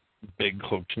big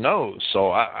hooked nose.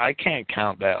 So I can't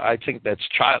count that. I think that's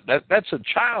a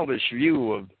childish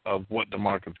view of what the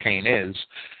mark of Cain is.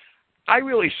 I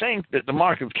really think that the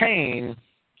mark of Cain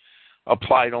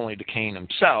applied only to Cain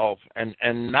himself and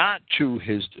not to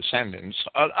his descendants.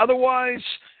 Otherwise,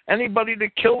 anybody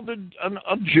that killed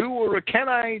a Jew or a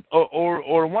Kenite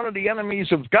or one of the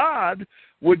enemies of God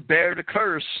would bear the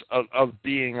curse of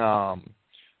being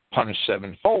punished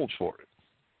sevenfold for it.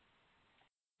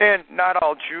 And not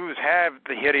all Jews have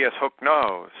the hideous hook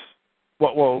nose.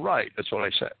 Well, right. That's what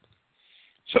I said.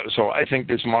 So I think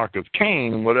this mark of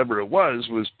Cain, whatever it was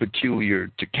peculiar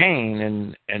to Cain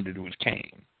and ended with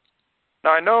Cain.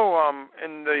 Now, I know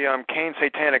in the Cain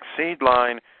Satanic Seed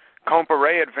line,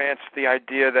 Comparé advanced the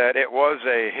idea that it was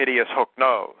a hideous hook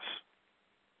nose.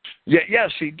 Yeah,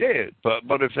 yes, he did. But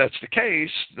if that's the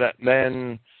case,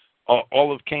 then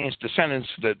all of Cain's descendants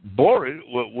that bore it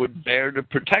would bear the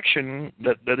protection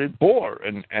that it bore,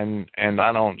 and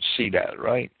I don't see that,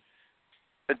 right?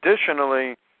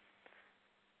 Additionally,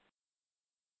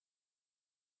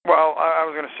 well, I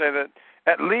was going to say that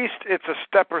at least it's a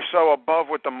step or so above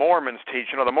what the Mormons teach.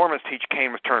 You know, the Mormons teach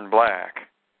Cain was turned black.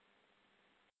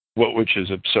 Which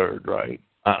is absurd, right?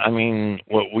 I mean,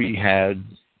 we had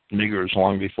niggers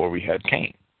long before we had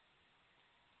Cain.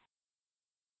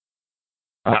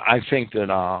 I think that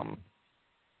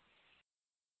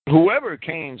whoever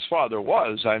Cain's father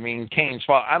was, I mean, Cain's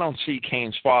father, I don't see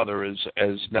Cain's father as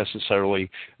necessarily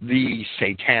the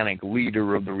satanic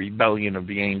leader of the rebellion of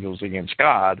the angels against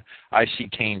God. I see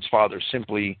Cain's father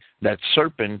simply, that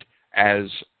serpent, as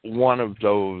one of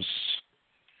those,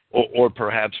 or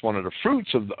perhaps one of the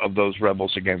fruits of those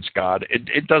rebels against God.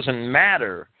 It doesn't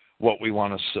matter what we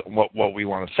want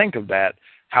to think of that.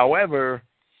 However,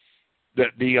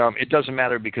 it doesn't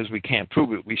matter because we can't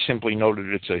prove it. We simply know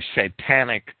that it's a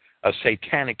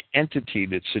satanic entity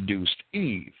that seduced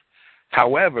Eve.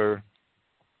 However,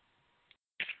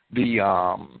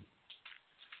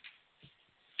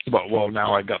 well,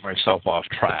 now I got myself off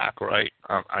track, right?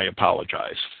 I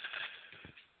apologize.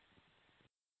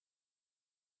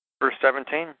 Verse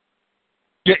 17.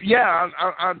 Yeah.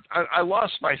 I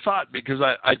lost my thought because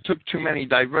I took too many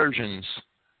diversions,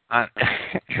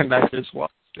 and I just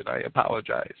lost it. I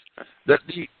apologize.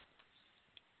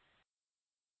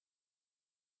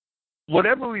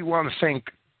 Whatever we want to think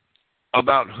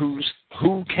about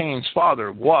who Cain's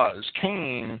father was,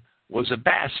 Cain was a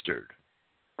bastard.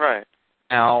 Right.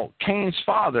 Now, Cain's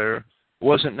father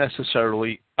wasn't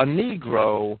necessarily a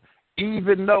Negro,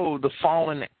 even though the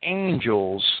fallen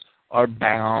angels are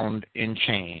bound in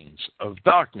chains of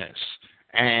darkness.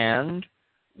 And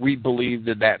we believe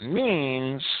that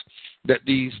means that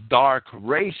these dark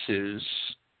races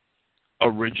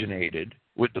originated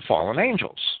with the fallen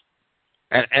angels.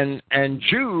 And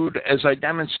Jude, as I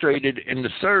demonstrated in the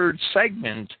third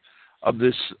segment of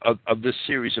this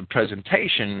series of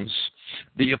presentations,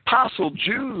 the Apostle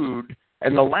Jude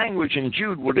and the language in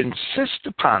Jude would insist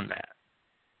upon that.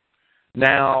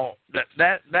 Now,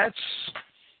 that's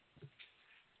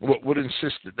what would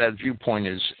insist that viewpoint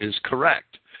is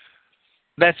correct.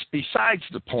 That's besides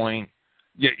the point.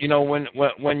 You know,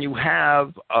 when you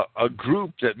have a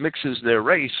group that mixes their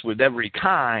race with every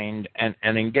kind and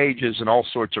engages in all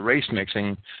sorts of race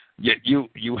mixing, you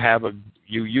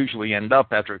usually end up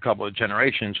after a couple of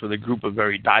generations with a group of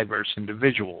very diverse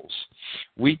individuals.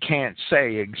 We can't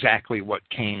say exactly what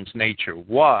Cain's nature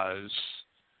was,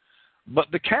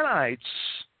 but the Kenites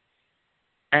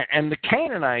and the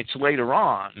Canaanites later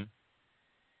on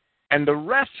And the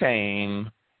Rephaim,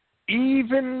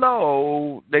 even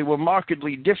though they were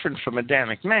markedly different from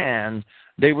Adamic man,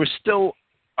 they were still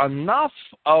enough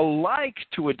alike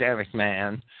to Adamic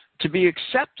man to be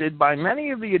accepted by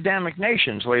many of the Adamic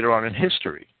nations later on in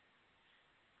history.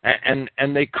 And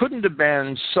they couldn't have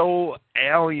been so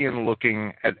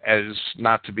alien-looking as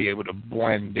not to be able to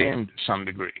blend in to some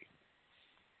degree,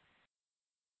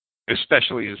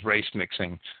 especially as race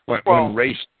mixing. When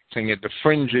race mixing at the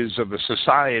fringes of a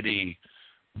society,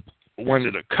 when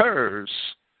it occurs,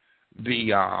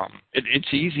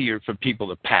 it's easier for people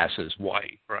to pass as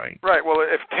white, right? Right. Well,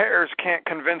 if tares can't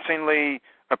convincingly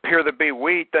appear to be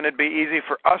wheat, then it'd be easy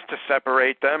for us to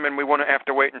separate them, and we wouldn't have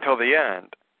to wait until the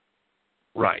end.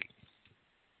 Right.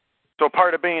 So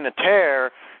part of being a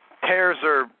tare, tares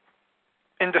are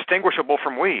indistinguishable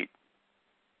from wheat.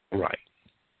 Right.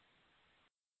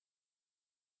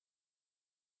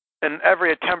 And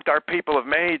every attempt our people have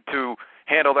made to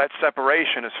handle that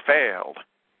separation has failed.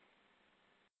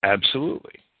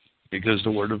 Absolutely. Because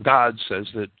the Word of God says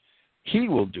that He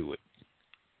will do it.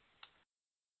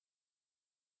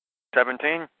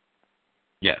 17?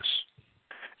 Yes.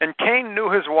 And Cain knew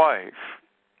his wife,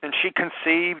 and she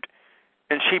conceived,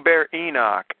 and she bare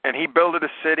Enoch, and he builded a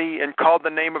city, and called the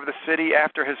name of the city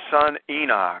after his son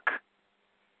Enoch.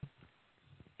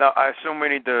 Now, I assume we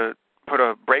need to put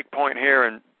a break point here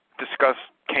and discuss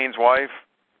Cain's wife.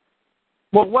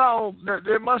 Well,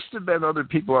 there must have been other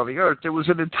people on the earth. There was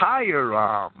an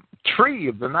entire tree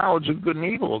of the knowledge of good and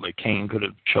evil that Cain could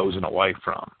have chosen a wife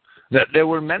from. That there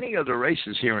were many other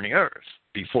races here on the earth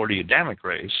before the Adamic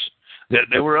race. That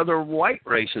there were other white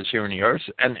races here on the earth,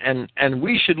 and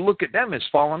we should look at them as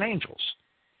fallen angels.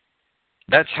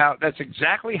 That's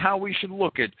exactly how we should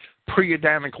look at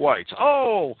pre-Adamic whites.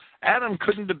 Oh, Adam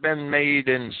couldn't have been made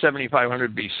in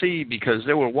 7500 BC because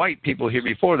there were white people here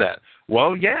before that.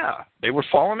 Well, yeah, they were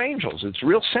fallen angels. It's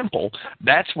real simple.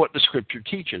 That's what the Scripture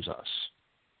teaches us.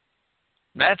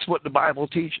 That's what the Bible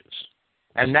teaches.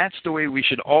 And that's the way we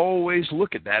should always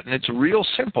look at that. And it's real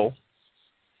simple.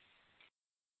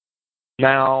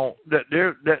 Now,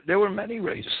 there were many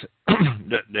races.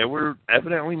 There were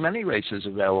evidently many races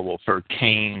available for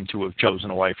Cain to have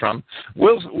chosen a wife from.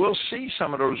 We'll see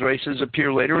some of those races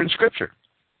appear later in Scripture.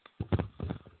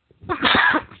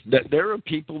 That there are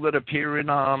people that appear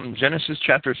in Genesis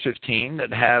chapter 15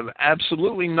 that have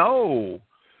absolutely no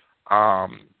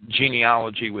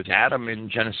genealogy with Adam in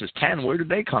Genesis 10. Where did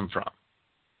they come from?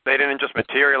 They didn't just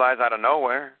materialize out of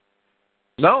nowhere.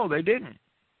 No, they didn't.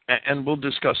 And we'll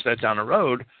discuss that down the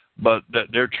road, but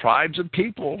they're tribes of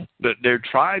people, they're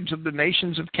tribes of the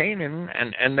nations of Canaan,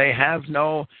 and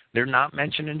they're not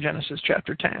mentioned in Genesis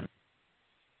chapter 10.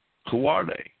 Who are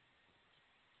they?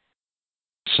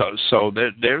 So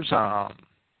there's,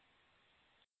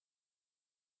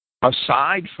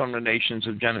 aside from the nations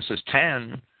of Genesis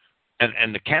 10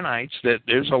 and the Kenites, that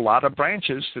there's a lot of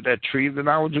branches to that tree of the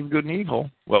knowledge of good and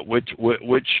evil, which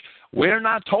we're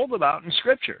not told about in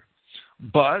Scripture.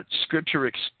 But Scripture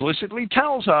explicitly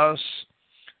tells us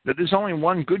that there's only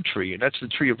one good tree, and that's the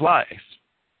tree of life.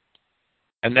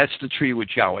 And that's the tree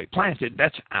which Yahweh planted.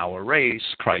 That's our race.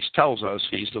 Christ tells us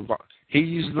He's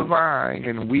the vine,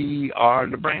 and we are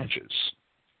the branches.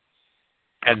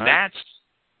 And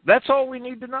that's all we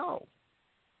need to know.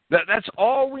 That's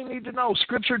all we need to know.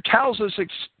 Scripture tells us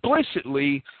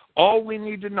explicitly all we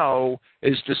need to know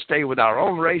is to stay with our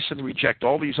own race and reject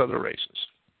all these other races.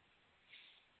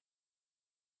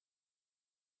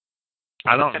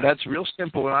 That's real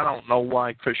simple, and I don't know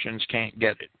why Christians can't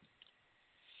get it.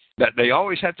 That they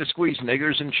always have to squeeze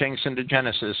niggers and chinks into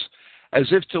Genesis as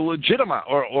if to legitimize,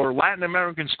 or Latin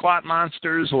American squat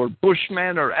monsters, or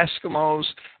Bushmen, or Eskimos,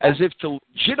 as if to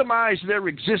legitimize their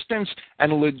existence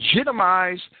and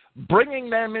legitimize bringing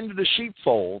them into the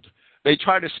sheepfold. They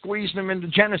try to squeeze them into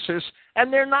Genesis,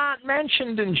 and they're not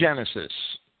mentioned in Genesis.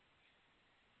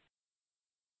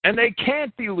 And they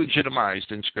can't be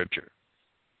legitimized in Scripture.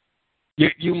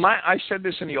 You might, I said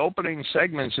this in the opening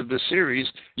segments of this series,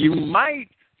 you might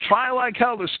try like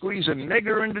hell to squeeze a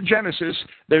nigger into Genesis.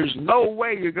 There's no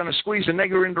way you're going to squeeze a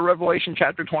nigger into Revelation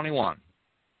chapter 21.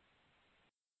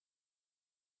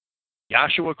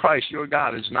 Yahshua Christ, your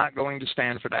God, is not going to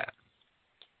stand for that.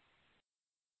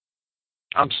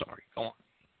 I'm sorry, go on.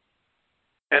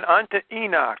 And unto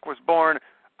Enoch was born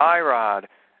Irad,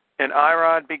 and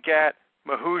Irad begat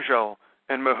Mehujael,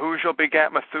 and Mehujael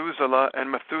begat Methuselah,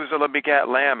 and Methuselah begat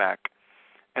Lamech.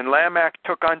 And Lamech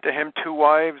took unto him two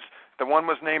wives. The one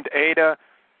was named Ada,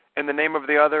 and the name of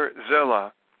the other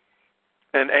Zillah.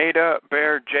 And Ada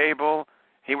bare Jabal.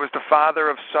 He was the father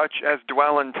of such as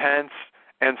dwell in tents,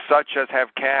 and such as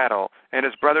have cattle. And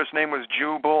his brother's name was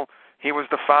Jubal. He was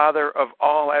the father of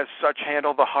all as such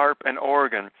handle the harp and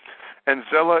organ. And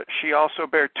Zillah, she also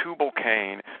bare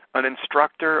Tubal-Cain, an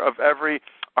instructor of every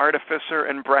artificer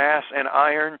in brass and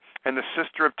iron, and the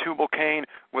sister of Tubal-Cain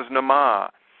was Naamah.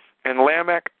 And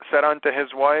Lamech said unto his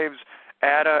wives,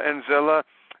 Ada and Zillah,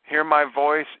 hear my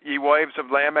voice, ye wives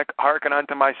of Lamech, hearken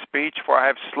unto my speech, for I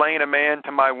have slain a man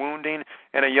to my wounding,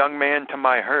 and a young man to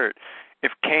my hurt.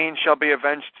 If Cain shall be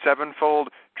avenged sevenfold,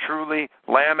 truly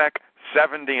Lamech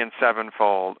 70 and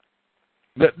sevenfold.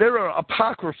 There are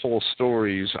apocryphal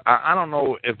stories. I don't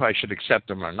know if I should accept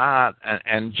them or not,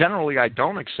 and generally I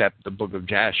don't accept the book of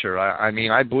Jasher. I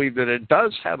mean, I believe that it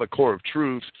does have a core of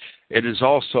truth. It is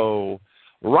also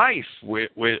rife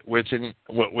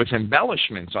with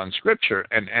embellishments on Scripture,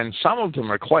 and some of them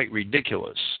are quite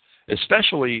ridiculous,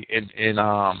 especially in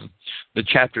the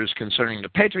chapters concerning the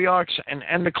patriarchs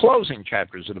and the closing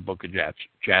chapters of the book of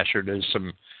Jasher.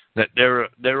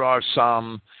 There are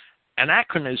some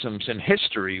anachronisms in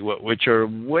history which are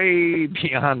way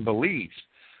beyond belief.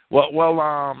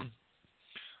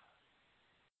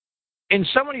 In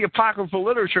some of the apocryphal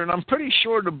literature, and I'm pretty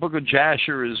sure the book of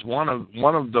Jasher is one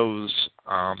of those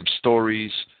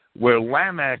stories where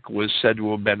Lamech was said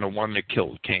to have been the one that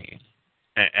killed Cain,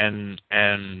 and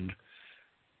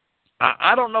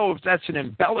I don't know if that's an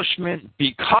embellishment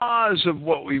because of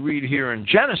what we read here in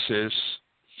Genesis,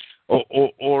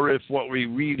 or if what we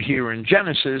read here in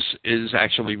Genesis is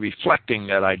actually reflecting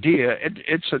that idea.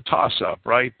 It's a toss-up,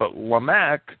 right? But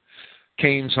Lamech,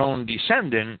 Cain's own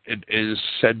descendant, it is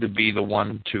said to be the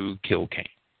one to kill Cain.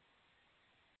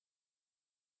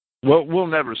 Well, we'll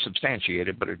never substantiate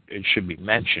it, but it should be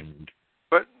mentioned.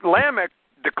 But Lamech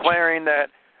declaring that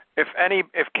if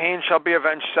Cain shall be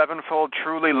avenged sevenfold,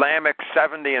 truly Lamech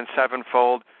 70 and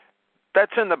sevenfold,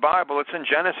 that's in the Bible. It's in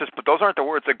Genesis, but those aren't the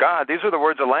words of God. These are the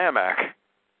words of Lamech.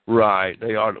 Right,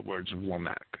 they are the words of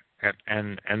Lamech,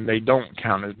 and they don't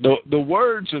count as the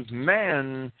words of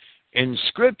men in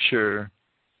Scripture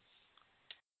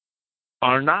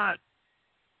are not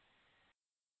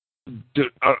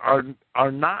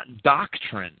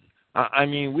doctrine. I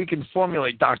mean, we can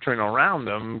formulate doctrine around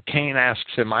them. Cain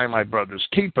asks, "Am I my brother's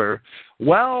keeper?"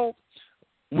 Well,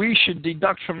 we should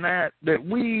deduct from that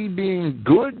we, being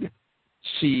good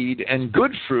seed and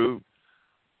good fruit,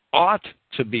 ought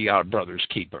to be our brother's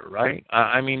keeper, right?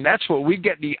 I mean, that's what we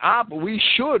get. We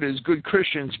should, as good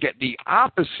Christians, get the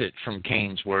opposite from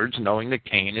Cain's words, knowing that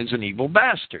Cain is an evil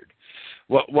bastard.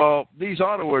 Well, these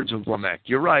are the words of Lamech.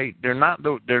 You're right. They're not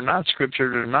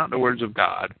Scripture. They're not the words of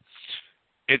God.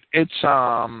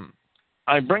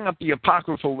 I bring up the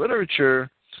apocryphal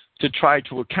literature to try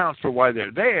to account for why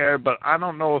they're there, but I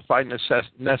don't know if I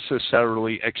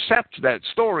necessarily accept that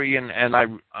story, and I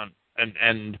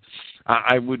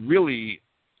would really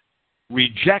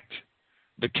reject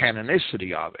the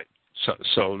canonicity of it.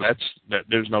 So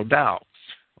there's no doubt.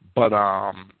 But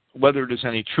whether there's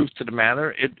any truth to the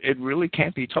matter, it really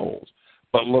can't be told.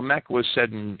 But Lamech was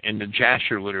said in the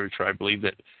Jasher literature, I believe,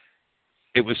 that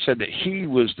it was said that he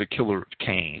was the killer of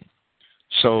Cain.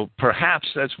 So perhaps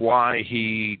that's why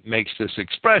he makes this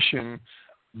expression,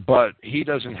 but he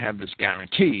doesn't have this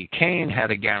guarantee. Cain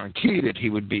had a guarantee that he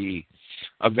would be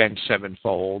avenged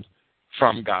sevenfold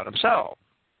from God himself.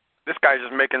 This guy's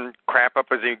just making crap up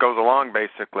as he goes along,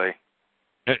 basically.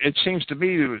 It seems to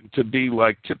be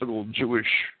like typical Jewish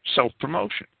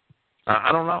self-promotion.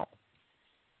 I don't know.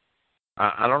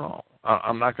 I don't know.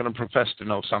 I'm not going to profess to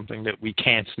know something that we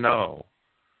can't know.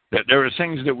 That there are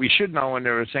things that we should know, and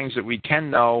there are things that we can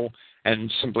know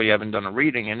and simply haven't done a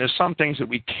reading. And there's some things that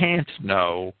we can't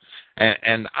know,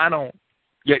 and I don't.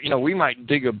 Yet, we might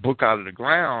dig a book out of the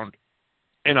ground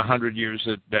in 100 years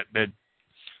that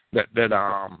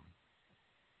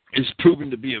is proven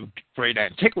to be of great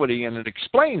antiquity, and it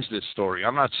explains this story.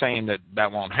 I'm not saying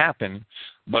that won't happen,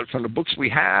 but from the books we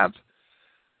have,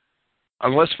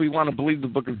 unless we want to believe the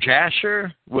book of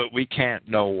Jasher, we can't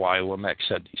know why Lamech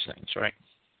said these things, right?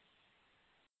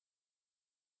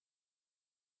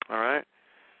 All right.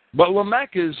 But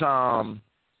Lamech is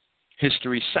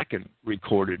history's second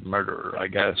recorded murderer, I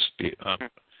guess.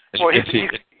 Well,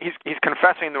 he's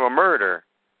confessing to a murder,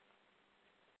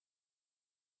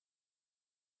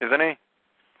 isn't he?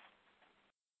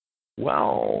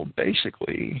 Well,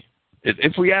 basically,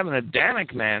 if we have an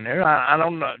Adamic man there, I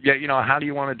don't know. How do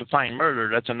you want to define murder?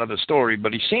 That's another story.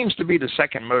 But he seems to be the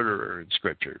second murderer in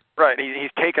Scripture. Right.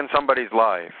 He's taken somebody's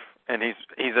life, and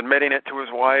he's admitting it to his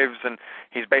wives, and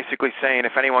he's basically saying,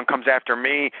 if anyone comes after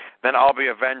me, then I'll be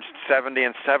avenged 70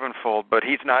 and sevenfold. But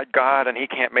he's not God, and he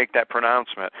can't make that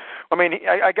pronouncement. I mean,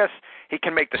 I guess he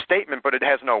can make the statement, but it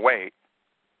has no weight.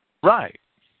 Right.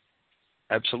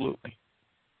 Absolutely.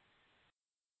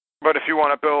 But if you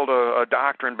want to build a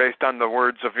doctrine based on the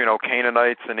words of,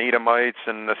 Canaanites and Edomites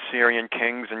and Assyrian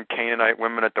kings and Canaanite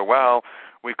women at the well,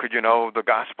 we could, the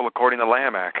gospel according to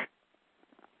Lamech.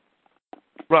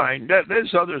 Right.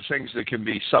 There's other things that can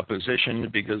be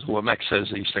suppositioned because Lamech says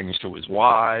these things to his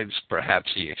wives.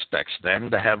 Perhaps he expects them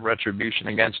to have retribution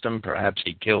against him. Perhaps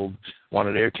he killed one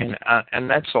of their kin. And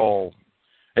that's all.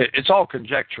 It's all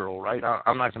conjectural, right?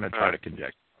 I'm not going to try to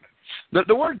conjecture.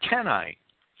 The word Kenite.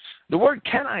 The word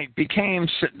Kenite became,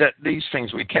 that these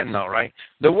things we can know, right?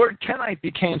 The word Kenite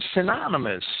became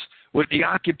synonymous with the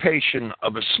occupation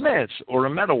of a smith or a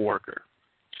metal worker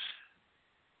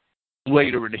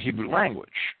later in the Hebrew language.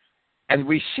 And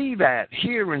we see that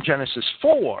here in Genesis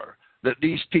 4, that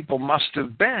these people must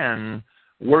have been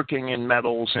working in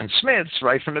metals and smiths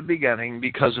right from the beginning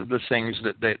because of the things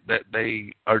that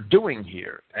they are doing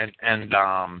here and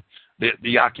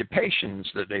the occupations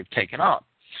that they've taken up.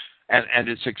 And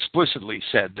it's explicitly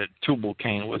said that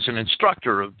Tubal-Cain was an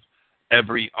instructor of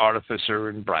every artificer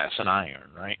in brass and iron,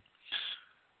 right?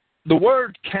 The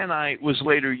word Kenite was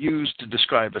later used to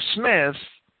describe a smith,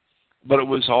 but it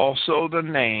was also the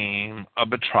name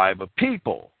of a tribe of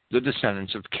people, the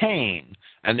descendants of Cain,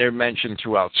 and they're mentioned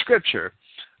throughout Scripture.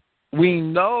 We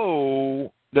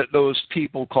know that those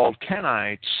people called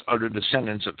Kenites are the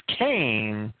descendants of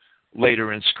Cain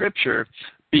later in Scripture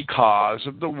because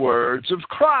of the words of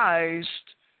Christ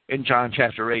in John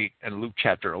chapter 8 and Luke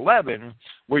chapter 11,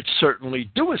 which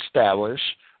certainly do establish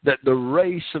that the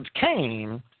race of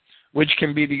Cain, which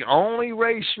can be the only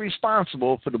race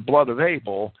responsible for the blood of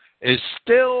Abel, is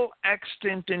still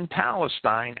extant in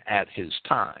Palestine at his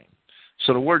time.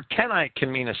 So the word Kenite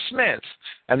can mean a smith,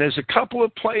 and there's a couple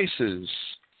of places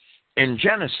in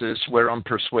Genesis where I'm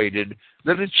persuaded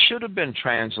that it should have been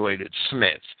translated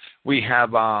smith. We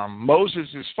have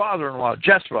Moses' father-in-law,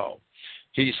 Jethro.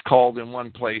 He's called in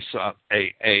one place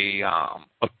a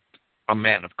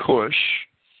man of Cush,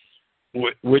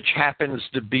 which happens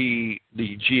to be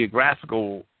the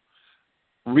geographical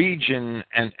region,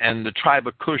 and the tribe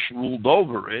of Cush ruled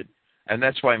over it, and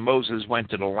that's why Moses went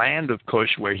to the land of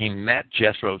Cush where he met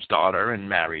Jethro's daughter and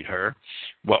married her.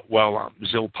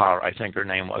 Zilpah, I think her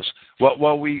name was.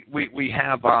 We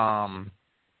have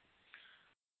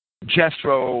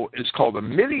Jethro is called a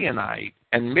Midianite,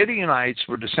 and Midianites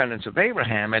were descendants of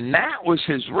Abraham, and that was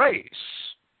his race.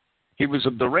 He was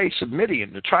of the race of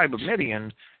Midian, the tribe of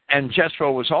Midian, and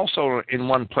Jethro was also in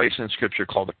one place in Scripture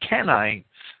called a Kenite.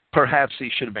 Perhaps he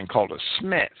should have been called a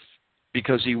smith,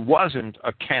 because he wasn't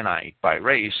a Kenite by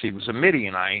race. He was a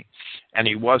Midianite, and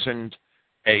he wasn't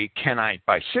a Kenite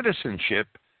by citizenship.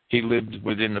 He lived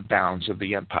within the bounds of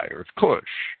the empire of Cush.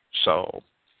 So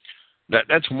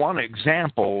that's one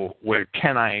example where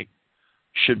Kenite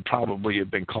should probably have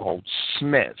been called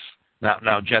smith.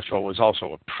 Now Jethro was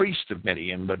also a priest of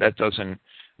Midian, but that doesn't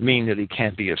mean that he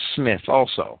can't be a smith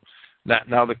also.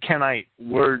 Now the Kenite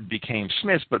word became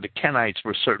smith, but the Kenites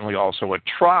were certainly also a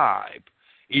tribe,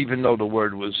 even though the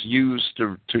word was used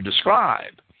to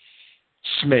describe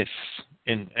smiths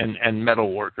and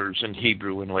metal workers in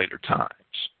Hebrew in later times.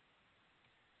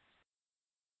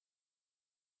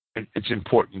 It's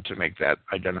important to make that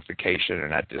identification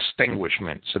and that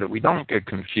distinguishment so that we don't get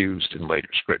confused in later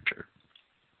Scripture.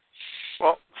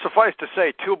 Well, suffice to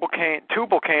say,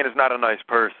 Tubal-Cain is not a nice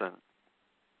person.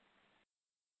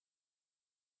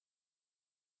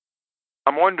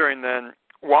 I'm wondering then,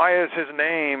 why is his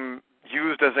name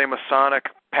used as a Masonic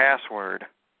password?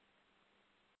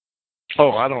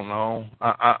 Oh, I don't know.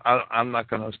 I'm not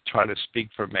going to try to speak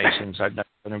for Masons. I've never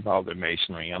been involved in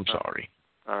Masonry. I'm sorry.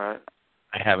 All right.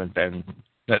 I haven't been.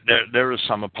 There are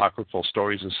some apocryphal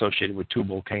stories associated with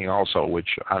Tubal-Cain also, which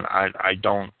I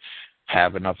don't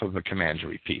have enough of a command to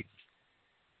repeat.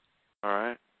 All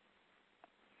right.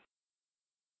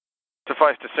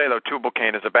 Suffice to say, though,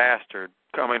 Tubal-Cain is a bastard,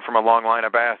 coming from a long line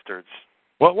of bastards.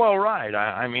 Well, right.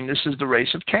 I mean, this is the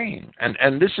race of Cain,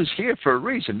 and this is here for a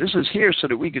reason. This is here so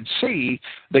that we could see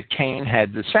that Cain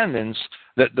had descendants,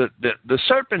 that the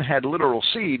serpent had literal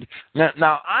seed.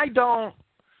 Now, I don't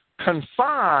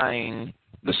confine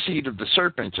the seed of the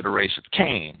serpent to the race of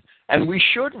Cain, and we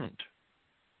shouldn't.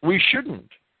 We shouldn't.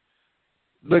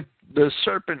 The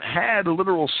serpent had a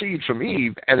literal seed from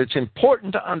Eve, and it's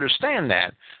important to understand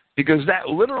that, because that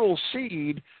literal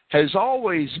seed has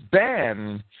always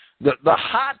been the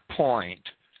hot point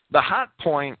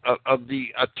of the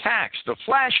attacks, the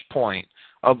flashpoint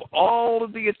of all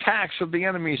of the attacks of the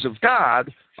enemies of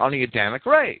God on the Adamic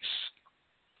race.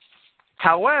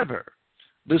 However,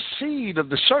 the seed of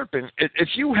the serpent, if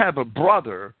you have a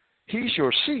brother, he's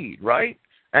your seed, right?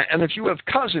 And if you have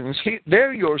cousins,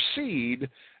 they're your seed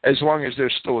as long as they're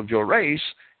still of your race,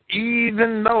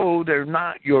 even though they're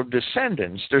not your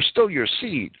descendants, they're still your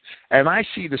seed. And I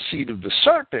see the seed of the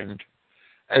serpent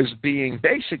as being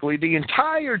basically the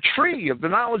entire tree of the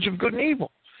knowledge of good and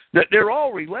evil. That they're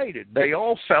all related. They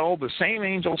all fell, the same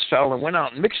angels fell and went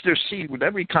out and mixed their seed with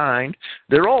every kind.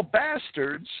 They're all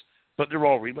bastards, but they're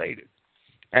all related.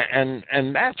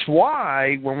 And that's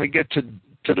why when we get to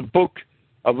the book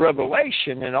of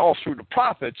Revelation and all through the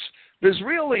prophets, there's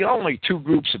really only two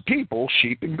groups of people,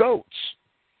 sheep and goats.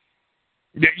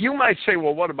 You might say,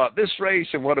 well, what about this race,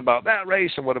 and what about that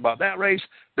race, and what about that race?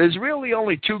 There's really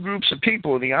only two groups of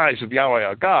people in the eyes of Yahweh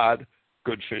our God,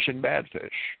 good fish and bad fish.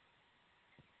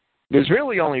 There's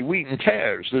really only wheat and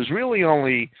tares. There's really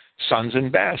only sons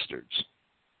and bastards.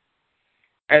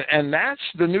 And that's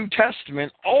the New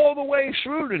Testament all the way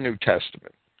through the New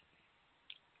Testament.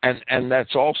 And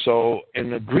that's also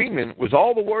in agreement with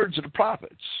all the words of the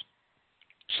prophets.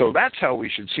 So that's how we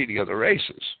should see the other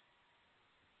races.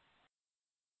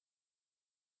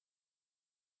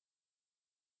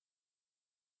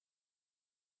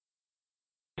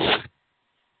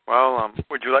 Well,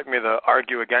 would you like me to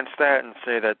argue against that and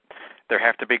say that there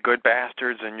have to be good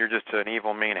bastards and you're just an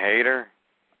evil, mean hater?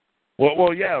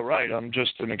 Well, yeah, right. I'm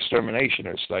just an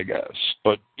exterminationist, I guess.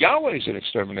 But Yahweh's an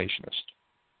exterminationist.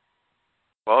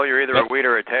 Well, you're either a wheat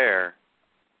or a tear.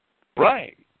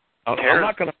 Right. I'm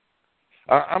not going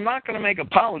to make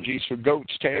apologies for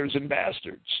goats, tares, and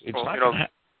bastards. It's well, not going to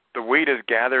happen. The wheat is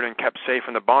gathered and kept safe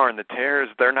in the barn. The tares,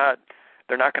 they're not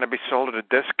going to be sold at a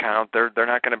discount. They're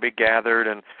not going to be gathered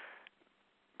and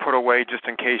put away just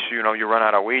in case you run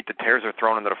out of wheat. The tares are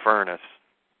thrown into the furnace.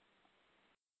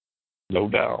 No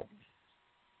doubt.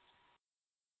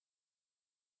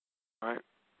 All right.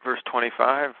 Verse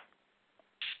 25.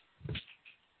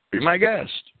 Be my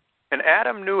guest. And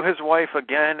Adam knew his wife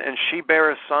again, and she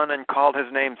bare a son, and called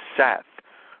his name Seth.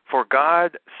 For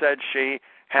God, said she,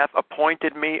 hath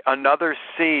appointed me another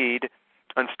seed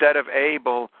instead of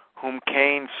Abel, whom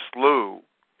Cain slew.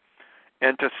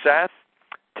 And to Seth,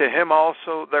 to him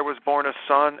also there was born a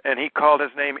son, and he called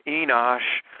his name Enosh.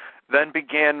 Then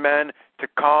began men to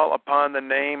call upon the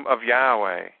name of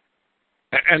Yahweh.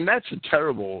 And that's a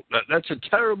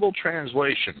terrible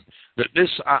translation. That this,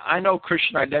 I know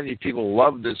Christian identity people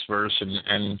love this verse,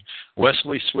 and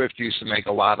Wesley Swift used to make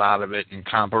a lot out of it and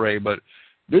compare, but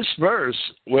this verse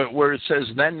where it says,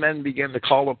 then men began to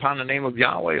call upon the name of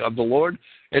Yahweh, of the Lord,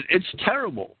 it's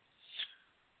terrible.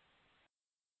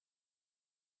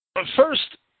 But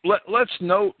first, let's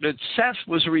note that Seth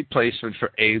was a replacement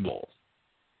for Abel,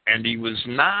 and he was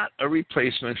not a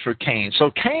replacement for Cain.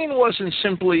 So Cain wasn't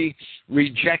simply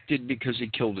rejected because he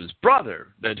killed his brother,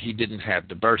 that he didn't have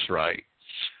the birthright.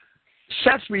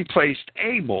 Seth replaced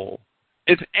Abel.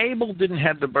 If Abel didn't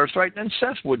have the birthright, then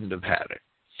Seth wouldn't have had it.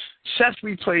 Seth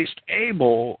replaced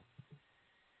Abel,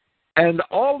 and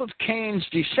all of Cain's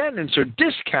descendants are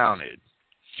discounted.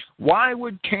 Why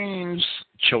would Cain's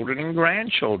children and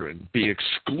grandchildren be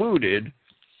excluded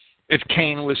if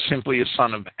Cain was simply a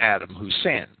son of Adam who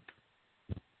sinned?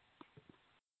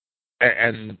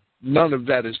 And none of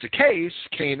that is the case.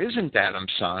 Cain isn't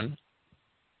Adam's son.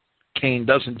 Cain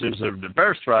doesn't deserve the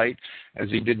birthright, as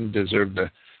he didn't deserve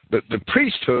the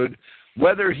priesthood.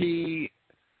 Whether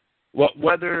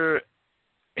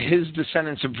his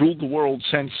descendants have ruled the world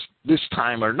since this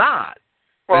time or not,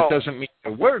 that doesn't mean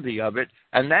they're worthy of it.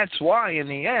 And that's why, in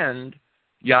the end,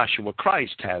 Yahshua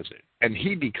Christ has it, and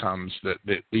he becomes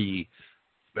the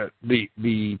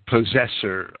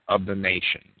possessor of the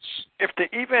nations. If the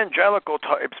evangelical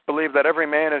types believe that every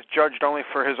man is judged only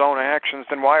for his own actions,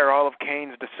 then why are all of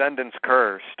Cain's descendants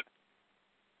cursed?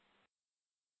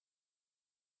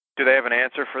 Do they have an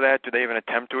answer for that? Do they even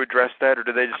attempt to address that, or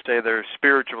do they just say they're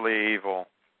spiritually evil?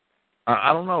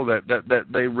 I don't know, that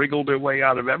they wriggle their way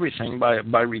out of everything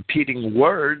by repeating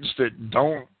words that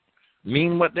don't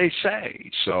mean what they say.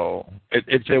 So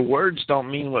if their words don't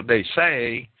mean what they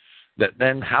say,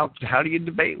 then how do you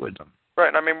debate with them?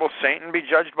 Right. I mean, will Satan be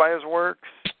judged by his works?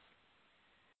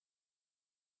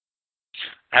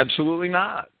 Absolutely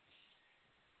not.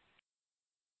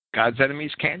 God's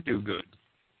enemies can't do good.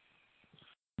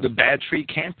 The bad tree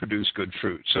can't produce good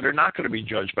fruit, so they're not going to be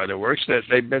judged by their works. That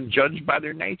they've been judged by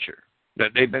their nature,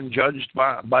 that they've been judged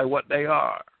by what they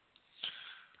are.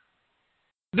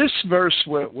 This verse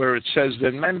where it says,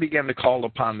 then men began to call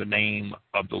upon the name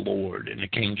of the Lord in the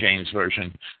King James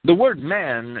Version, the word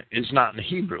men is not in the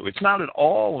Hebrew. It's not at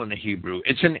all in the Hebrew.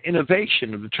 It's an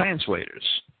innovation of the translators.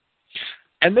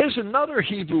 And there's another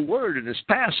Hebrew word in this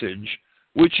passage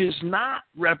which is not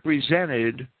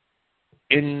represented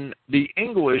in the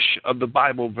English of the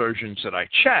Bible versions that I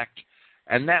checked,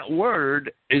 and that word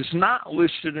is not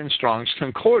listed in Strong's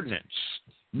Concordance.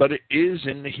 but it is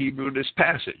in the Hebrew of this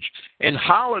passage. In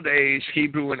Holliday's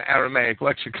Hebrew and Aramaic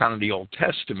lexicon of the Old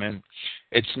Testament,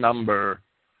 it's number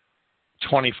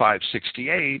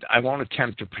 2568. I won't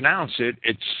attempt to pronounce it.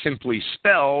 It's simply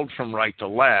spelled from right to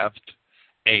left,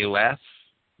 Aleph,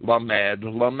 Lamed,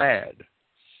 Lamed.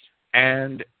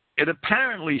 And it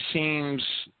apparently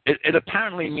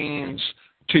means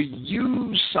to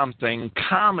use something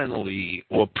commonly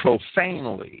or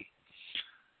profanely.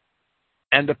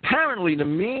 And apparently the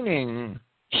meaning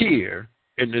here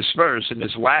in this verse, in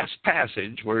this last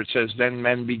passage where it says, then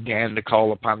men began to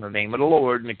call upon the name of the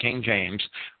Lord in the King James,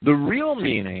 the real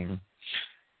meaning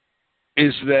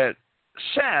is that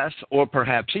Seth, or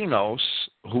perhaps Enos,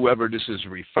 whoever this is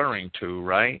referring to,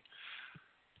 right?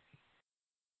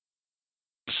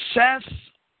 Seth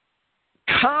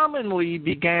commonly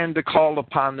began to call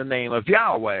upon the name of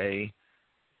Yahweh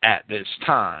at this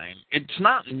time. It's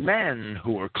not men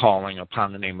who are calling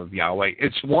upon the name of Yahweh.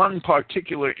 It's one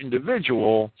particular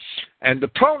individual, and the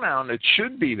pronoun that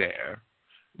should be there,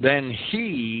 then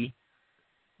he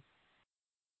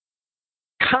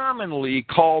commonly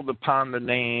called upon the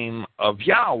name of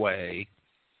Yahweh.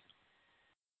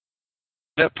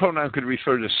 That pronoun could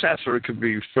refer to Seth or it could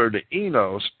refer to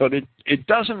Enos, but it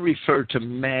doesn't refer to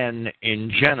men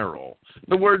in general.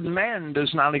 The word men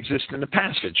does not exist in the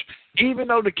passage. Even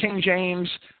though the King James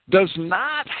does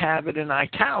not have it in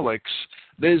italics,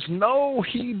 there's no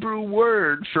Hebrew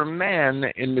word for men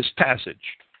in this passage.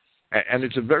 And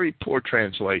it's a very poor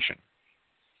translation.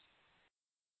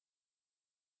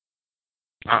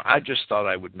 I just thought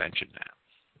I would mention that.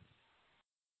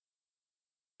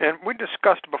 And we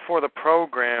discussed before the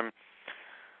program,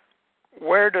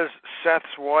 where does Seth's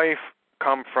wife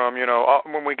come from? You know,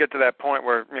 when we get to that point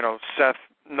where, you know, Seth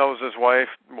knows his wife,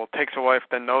 well, takes a wife,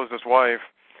 then knows his wife.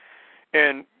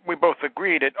 And we both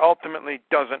agreed it ultimately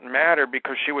doesn't matter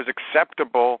because she was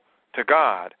acceptable to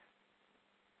God.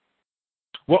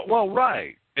 Well,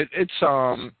 right.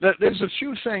 There's a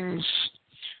few things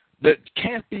that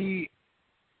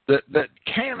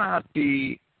cannot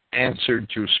be answered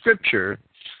through Scripture.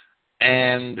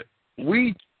 And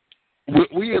we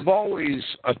have always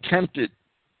attempted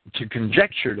to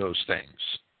conjecture those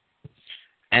things.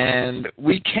 And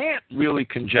we can't really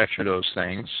conjecture those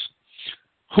things.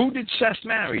 Who did Seth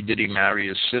marry? Did he marry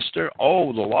his sister?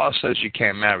 Oh, the law says you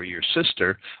can't marry your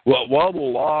sister. Well, the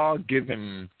law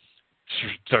given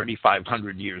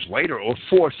 3,500 years later, or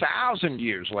 4,000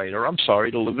 years later,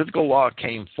 the Levitical law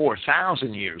came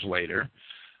 4,000 years later,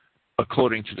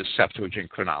 according to the Septuagint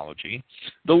chronology.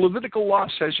 The Levitical law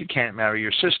says you can't marry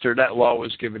your sister. That law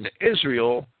was given to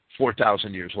Israel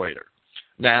 4,000 years later.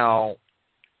 Now,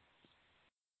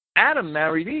 Adam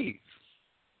married Eve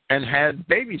and had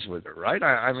babies with her, right?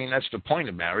 I mean, that's the point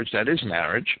of marriage. That is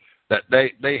marriage. That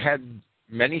they had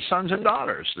many sons and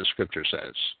daughters, the Scripture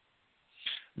says.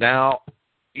 Now,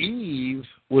 Eve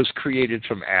was created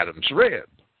from Adam's rib.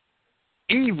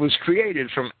 Eve was created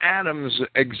from Adam's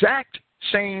exact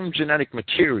same genetic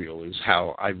material is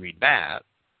how I read that.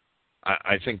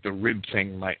 I think the rib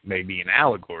thing may be an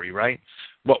allegory, right?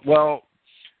 But, well,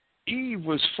 Eve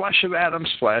was flesh of Adam's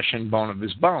flesh and bone of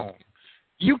his bone.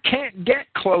 You can't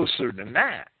get closer than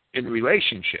that in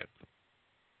relationship.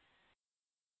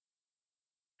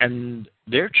 And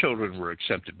their children were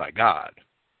accepted by God.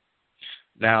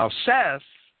 Now, Seth,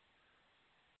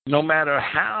 no matter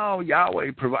how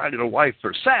Yahweh provided a wife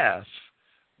for Seth,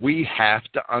 we have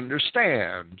to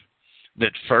understand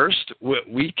that first,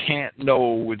 we can't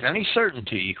know with any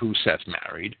certainty who Seth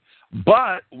married,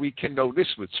 but we can know this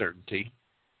with certainty,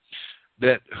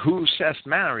 that who Seth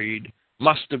married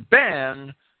must have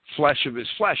been flesh of his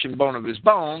flesh and bone of his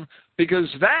bone, because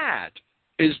that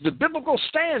is the biblical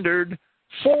standard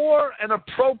for an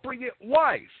appropriate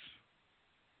wife.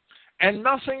 And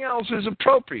nothing else is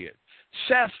appropriate.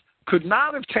 Seth could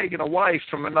not have taken a wife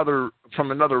from another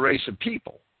race of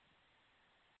people.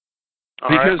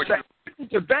 Because that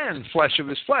wouldn't have been flesh of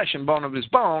his flesh and bone of his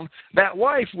bone. That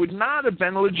wife would not have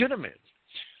been legitimate.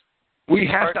 We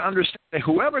have to understand that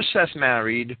whoever Seth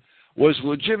married was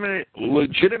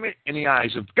legitimate in the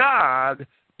eyes of God,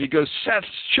 because Seth's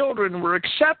children were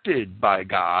accepted by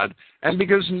God, and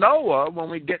because Noah, when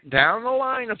we get down the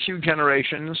line a few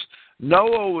generations,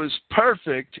 Noah was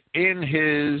perfect in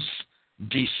his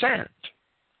descent.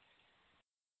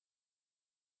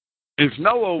 If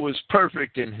Noah was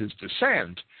perfect in his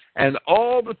descent, and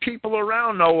all the people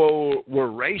around Noah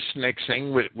were race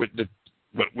mixing with the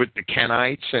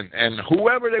Kenites and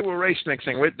whoever they were race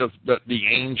mixing with, the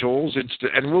angels,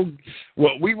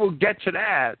 we will get to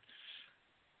that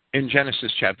in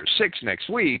Genesis chapter 6 next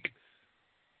week.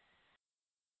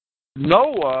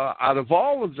 Noah, out of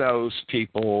all of those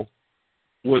people,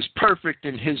 was perfect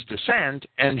in his descent,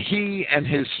 and he and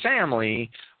his family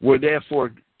were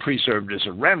therefore preserved as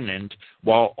a remnant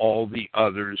while all the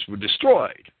others were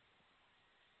destroyed.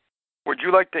 Would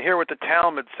you like to hear what the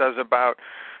Talmud says about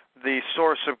the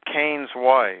source of Cain's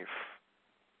wife?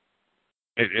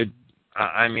 It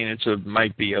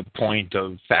might be a point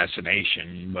of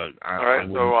fascination, but all right.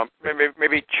 So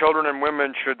maybe children and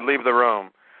women should leave the room.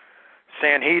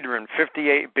 Sanhedrin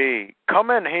 58b.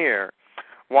 Come in here.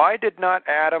 Why did not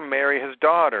Adam marry his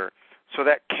daughter, so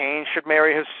that Cain should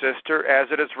marry his sister, as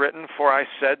it is written, for I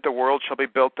said the world shall be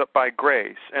built up by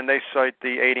grace? And they cite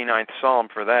the 89th Psalm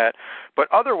for that. But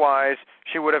otherwise,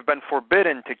 she would have been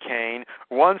forbidden to Cain.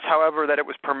 Once, however, that it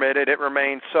was permitted, it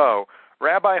remained so.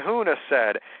 Rabbi Huna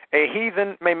said, a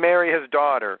heathen may marry his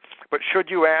daughter. But should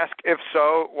you ask, if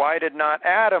so, why did not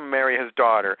Adam marry his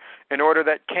daughter? In order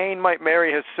that Cain might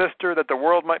marry his sister, that the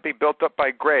world might be built up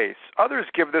by grace. Others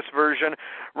give this version.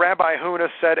 Rabbi Huna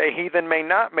said, a heathen may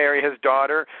not marry his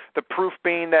daughter, the proof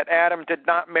being that Adam did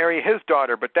not marry his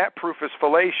daughter, but that proof is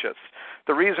fallacious.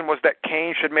 The reason was that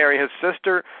Cain should marry his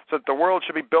sister, so that the world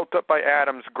should be built up by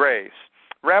Adam's grace.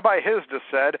 Rabbi Hizda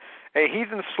said, a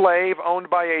heathen slave owned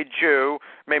by a Jew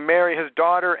may marry his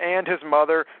daughter and his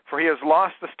mother, for he has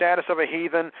lost the status of a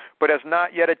heathen, but has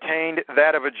not yet attained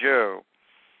that of a Jew.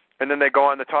 And then they go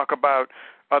on to talk about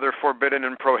other forbidden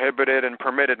and prohibited and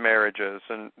permitted marriages.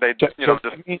 And they,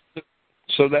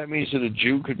 So that means that a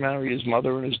Jew could marry his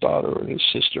mother and his daughter and his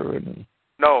sister and...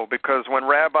 No, because when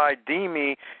Rabbi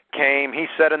Dimi came, he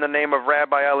said in the name of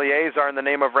Rabbi Eleazar, in the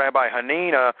name of Rabbi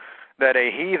Hanina, that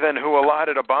a heathen who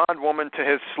allotted a bondwoman to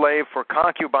his slave for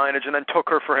concubinage and then took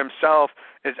her for himself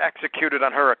is executed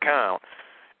on her account,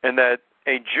 and that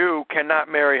a Jew cannot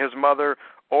marry his mother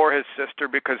or his sister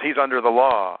because he's under the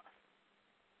law.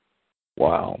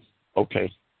 Wow.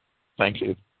 Okay. Thank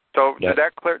you. So did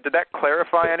that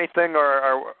clarify anything,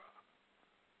 or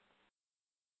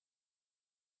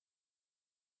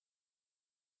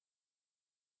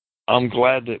I'm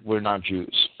glad that we're not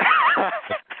Jews.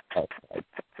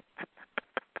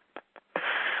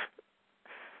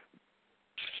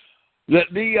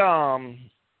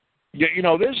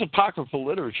 There's apocryphal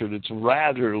literature that's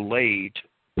rather late.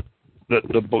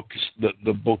 The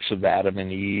books of Adam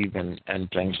and Eve and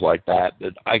things like that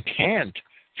I can't,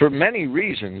 for many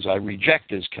reasons, I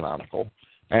reject as canonical.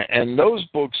 And those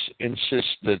books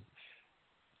insist that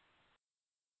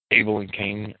Abel and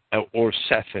Cain, or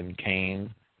Seth and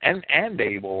Cain, and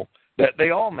Abel, that they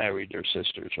all married their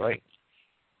sisters, right?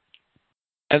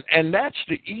 And that's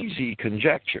the easy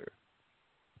conjecture.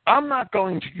 I'm not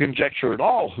going to conjecture at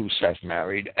all who Seth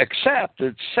married, except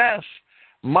that Seth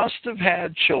must have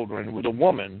had children with a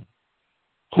woman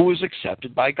who was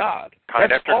accepted by God.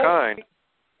 Kind after kind.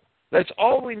 That's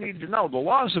all we need to know. The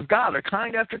laws of God are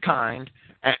kind after kind,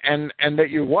 and that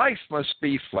your wife must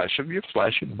be flesh of your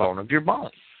flesh and bone of your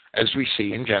bone, as we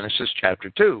see in Genesis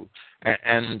chapter 2.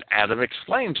 And Adam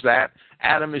explains that.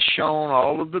 Adam is shown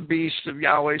all of the beasts of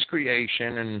Yahweh's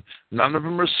creation, and none of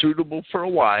them are suitable for a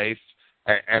wife.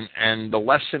 And the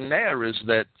lesson there is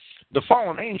that the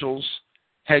fallen angels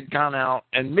had gone out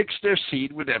and mixed their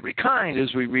seed with every kind,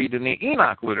 as we read in the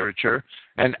Enoch literature,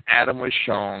 and Adam was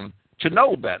shown to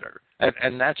know better.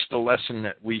 And that's the lesson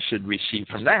that we should receive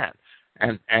from that.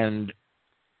 And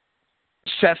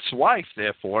Seth's wife,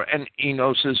 therefore, and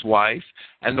Enos's wife,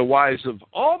 and the wives of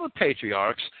all the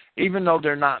patriarchs, even though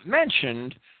they're not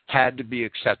mentioned, had to be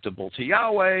acceptable to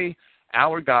Yahweh,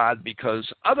 our God,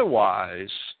 because otherwise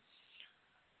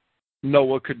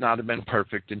Noah could not have been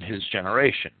perfect in his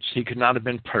generations. He could not have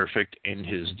been perfect in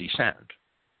his descent.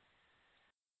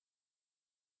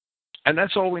 And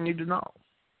that's all we need to know.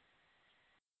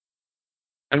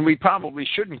 And we probably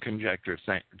shouldn't conjecture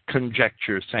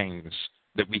things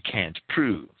that we can't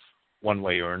prove one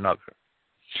way or another.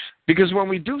 Because when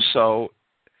we do so,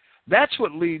 that's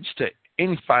what leads to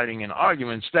infighting and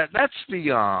arguments. That's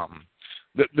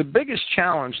the biggest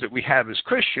challenge that we have as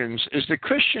Christians is that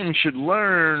Christians should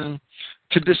learn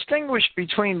to distinguish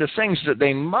between the things that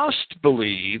they must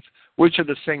believe, which are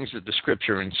the things that the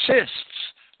Scripture insists,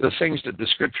 the things that the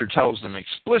Scripture tells them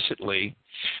explicitly,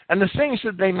 and the things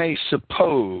that they may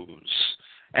suppose,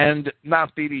 and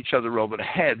not beat each other over the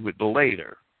head with the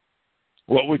later.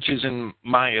 Which is in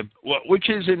my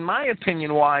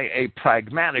opinion why a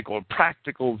pragmatic or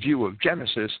practical view of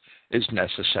Genesis is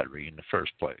necessary in the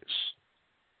first place.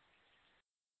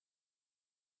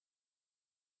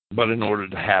 But in order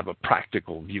to have a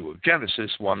practical view of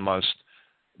Genesis, one must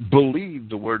believe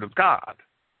the Word of God.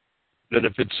 That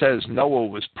if it says Noah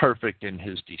was perfect in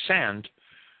his descent,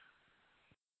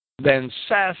 then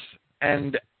Seth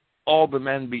and all the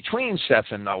men between Seth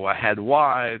and Noah had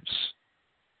wives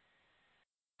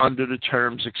under the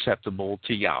terms acceptable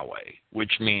to Yahweh,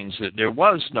 which means that there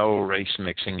was no race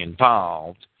mixing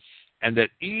involved, and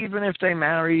that even if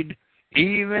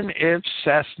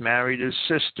Seth married his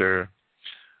sister,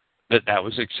 that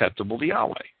was acceptable to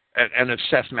Yahweh. And if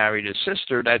Seth married his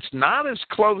sister, that's not as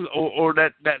close, or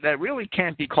that really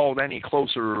can't be called any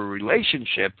closer a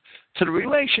relationship to the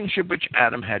relationship which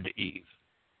Adam had to Eve.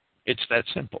 It's that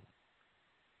simple.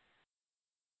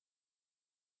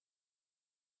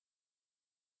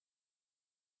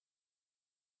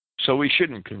 So we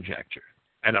shouldn't conjecture,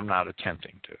 and I'm not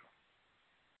attempting to.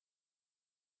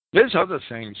 There's other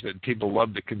things that people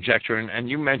love to conjecture, and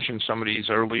you mentioned some of these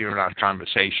earlier in our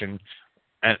conversation,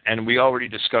 and we already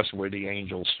discussed where the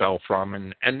angels fell from,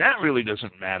 and that really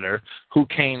doesn't matter who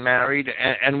Cain married,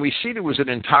 and we see there was an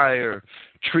entire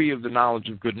tree of the knowledge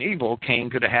of good and evil. Cain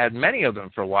could have had many of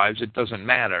them for wives. It doesn't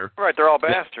matter. Right, they're all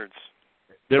bastards.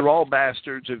 They're all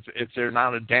bastards. If they're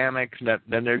not Adamic,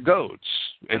 then they're goats.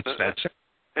 That's it.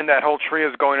 And that whole tree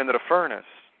is going into the furnace.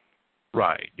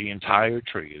 Right. The entire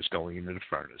tree is going into the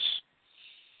furnace.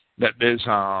 That there's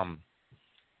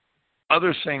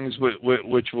other things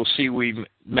which we'll see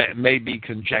may be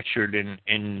conjectured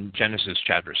in Genesis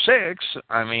chapter 6.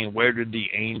 I mean, where did the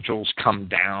angels come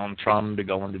down from to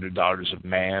go into the daughters of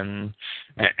man?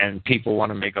 And people want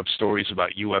to make up stories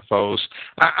about UFOs.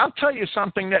 I'll tell you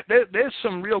something, that there's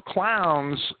some real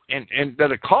clowns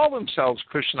that call themselves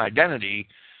Christian identity,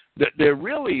 that they're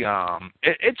really,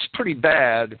 it's pretty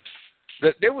bad.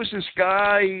 That there was this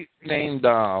guy named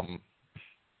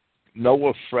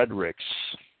Noah Fredericks,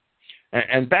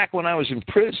 and back when I was in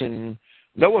prison,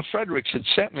 Noah Fredericks had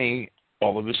sent me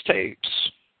all of his tapes,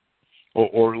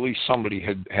 or at least somebody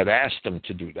had asked him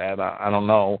to do that. I don't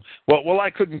know. Well, I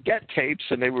couldn't get tapes,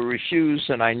 and they were refused,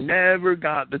 and I never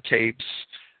got the tapes,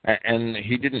 and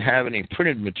he didn't have any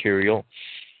printed material.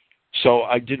 So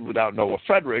I did without Noah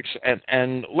Fredericks,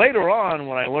 and later on,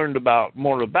 when I learned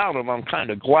more about him, I'm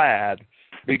kind of glad,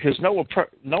 because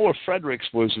Noah Fredericks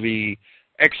was the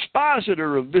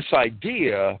expositor of this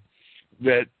idea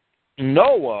that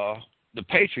Noah, the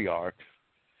patriarch,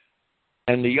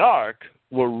 and the ark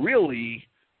were really,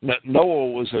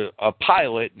 Noah was a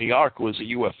pilot, and the ark was a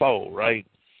UFO, right?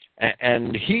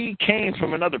 And he came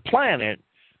from another planet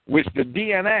with the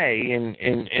DNA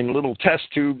in little test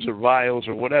tubes or vials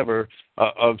or whatever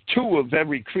of two of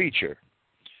every creature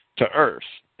to Earth.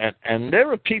 And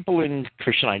there are people in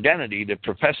Christian identity that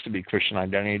profess to be Christian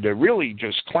identity. They're really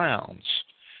just clowns.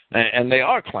 And they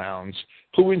are clowns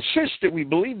who insist that we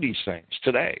believe these things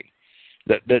today.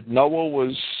 That Noah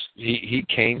was, he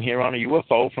came here on a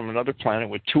UFO from another planet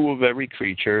with two of every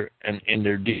creature and in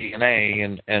their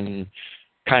DNA and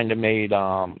kind of made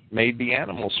the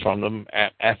animals from them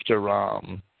after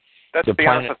that's the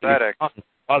beyond planet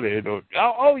pathetic.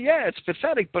 Oh yeah, it's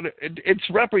pathetic, but it's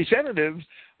representative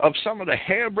of some of the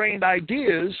harebrained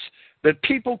ideas that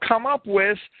people come up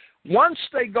with once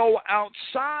they go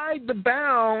outside the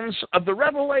bounds of the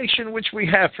revelation which we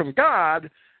have from God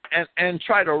and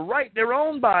try to write their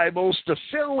own Bibles to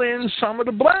fill in some of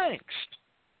the blanks.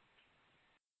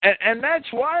 And that's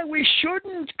why we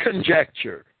shouldn't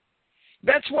conjecture.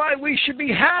 That's why we should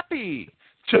be happy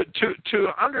to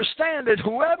understand that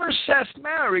whoever Seth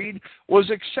married was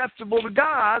acceptable to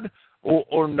God,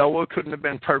 or Noah couldn't have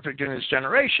been perfect in his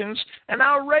generations, and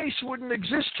our race wouldn't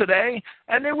exist today,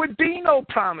 and there would be no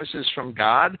promises from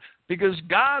God, because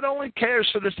God only cares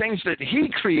for the things that he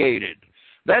created.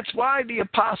 That's why the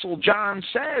Apostle John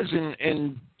says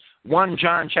in 1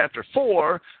 John chapter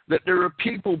 4 that there are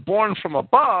people born from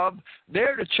above,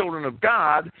 they're the children of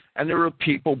God, and there are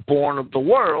people born of the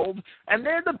world, and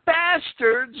they're the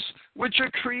bastards which are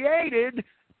created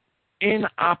in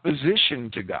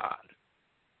opposition to God.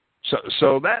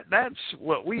 So that's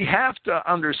what we have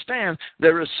to understand.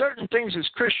 There are certain things as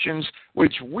Christians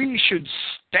which we should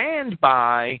stand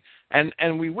by,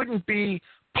 and we wouldn't be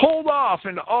pulled off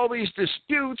in all these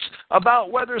disputes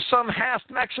about whether some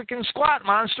half-Mexican squat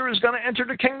monster is going to enter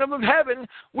the kingdom of heaven.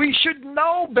 We should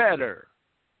know better.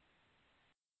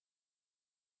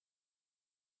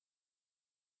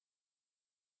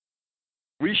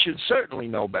 We should certainly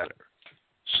know better.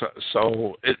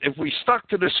 So if we stuck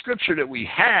to the scripture that we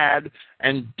had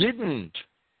and didn't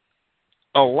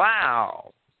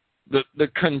allow the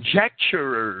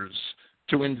conjecturers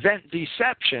to invent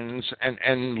deceptions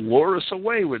and lure us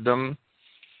away with them,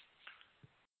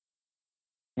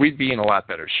 we'd be in a lot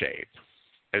better shape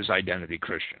as identity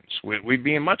Christians. We'd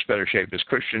be in much better shape as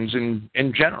Christians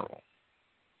in general.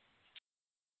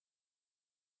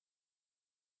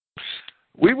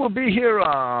 We will be here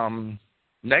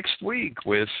next week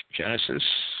with Genesis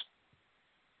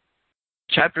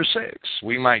chapter 6.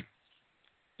 We might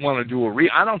want to do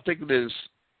I don't think there's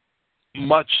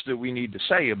much that we need to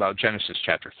say about Genesis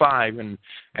chapter 5 and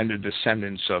the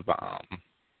descendants of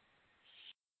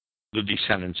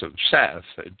Seth.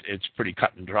 It's pretty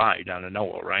cut and dry down to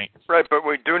Noah, right? Right, but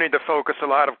we do need to focus a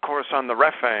lot, of course, on the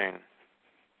Rephaim.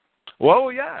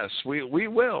 Well, yes, we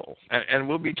will, and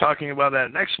we'll be talking about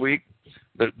that next week.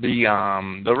 The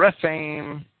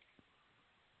Rephaim,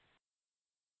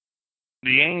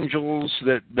 the angels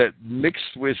that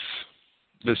mixed with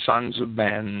the sons of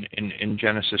men in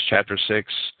Genesis chapter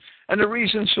 6, and the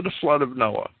reasons for the flood of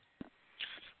Noah.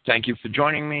 Thank you for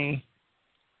joining me.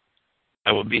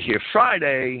 I will be here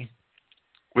Friday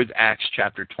with Acts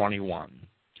chapter 21,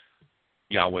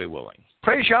 Yahweh willing.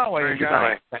 Praise Yahweh. Praise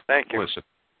Yahweh. Thank you. Listen.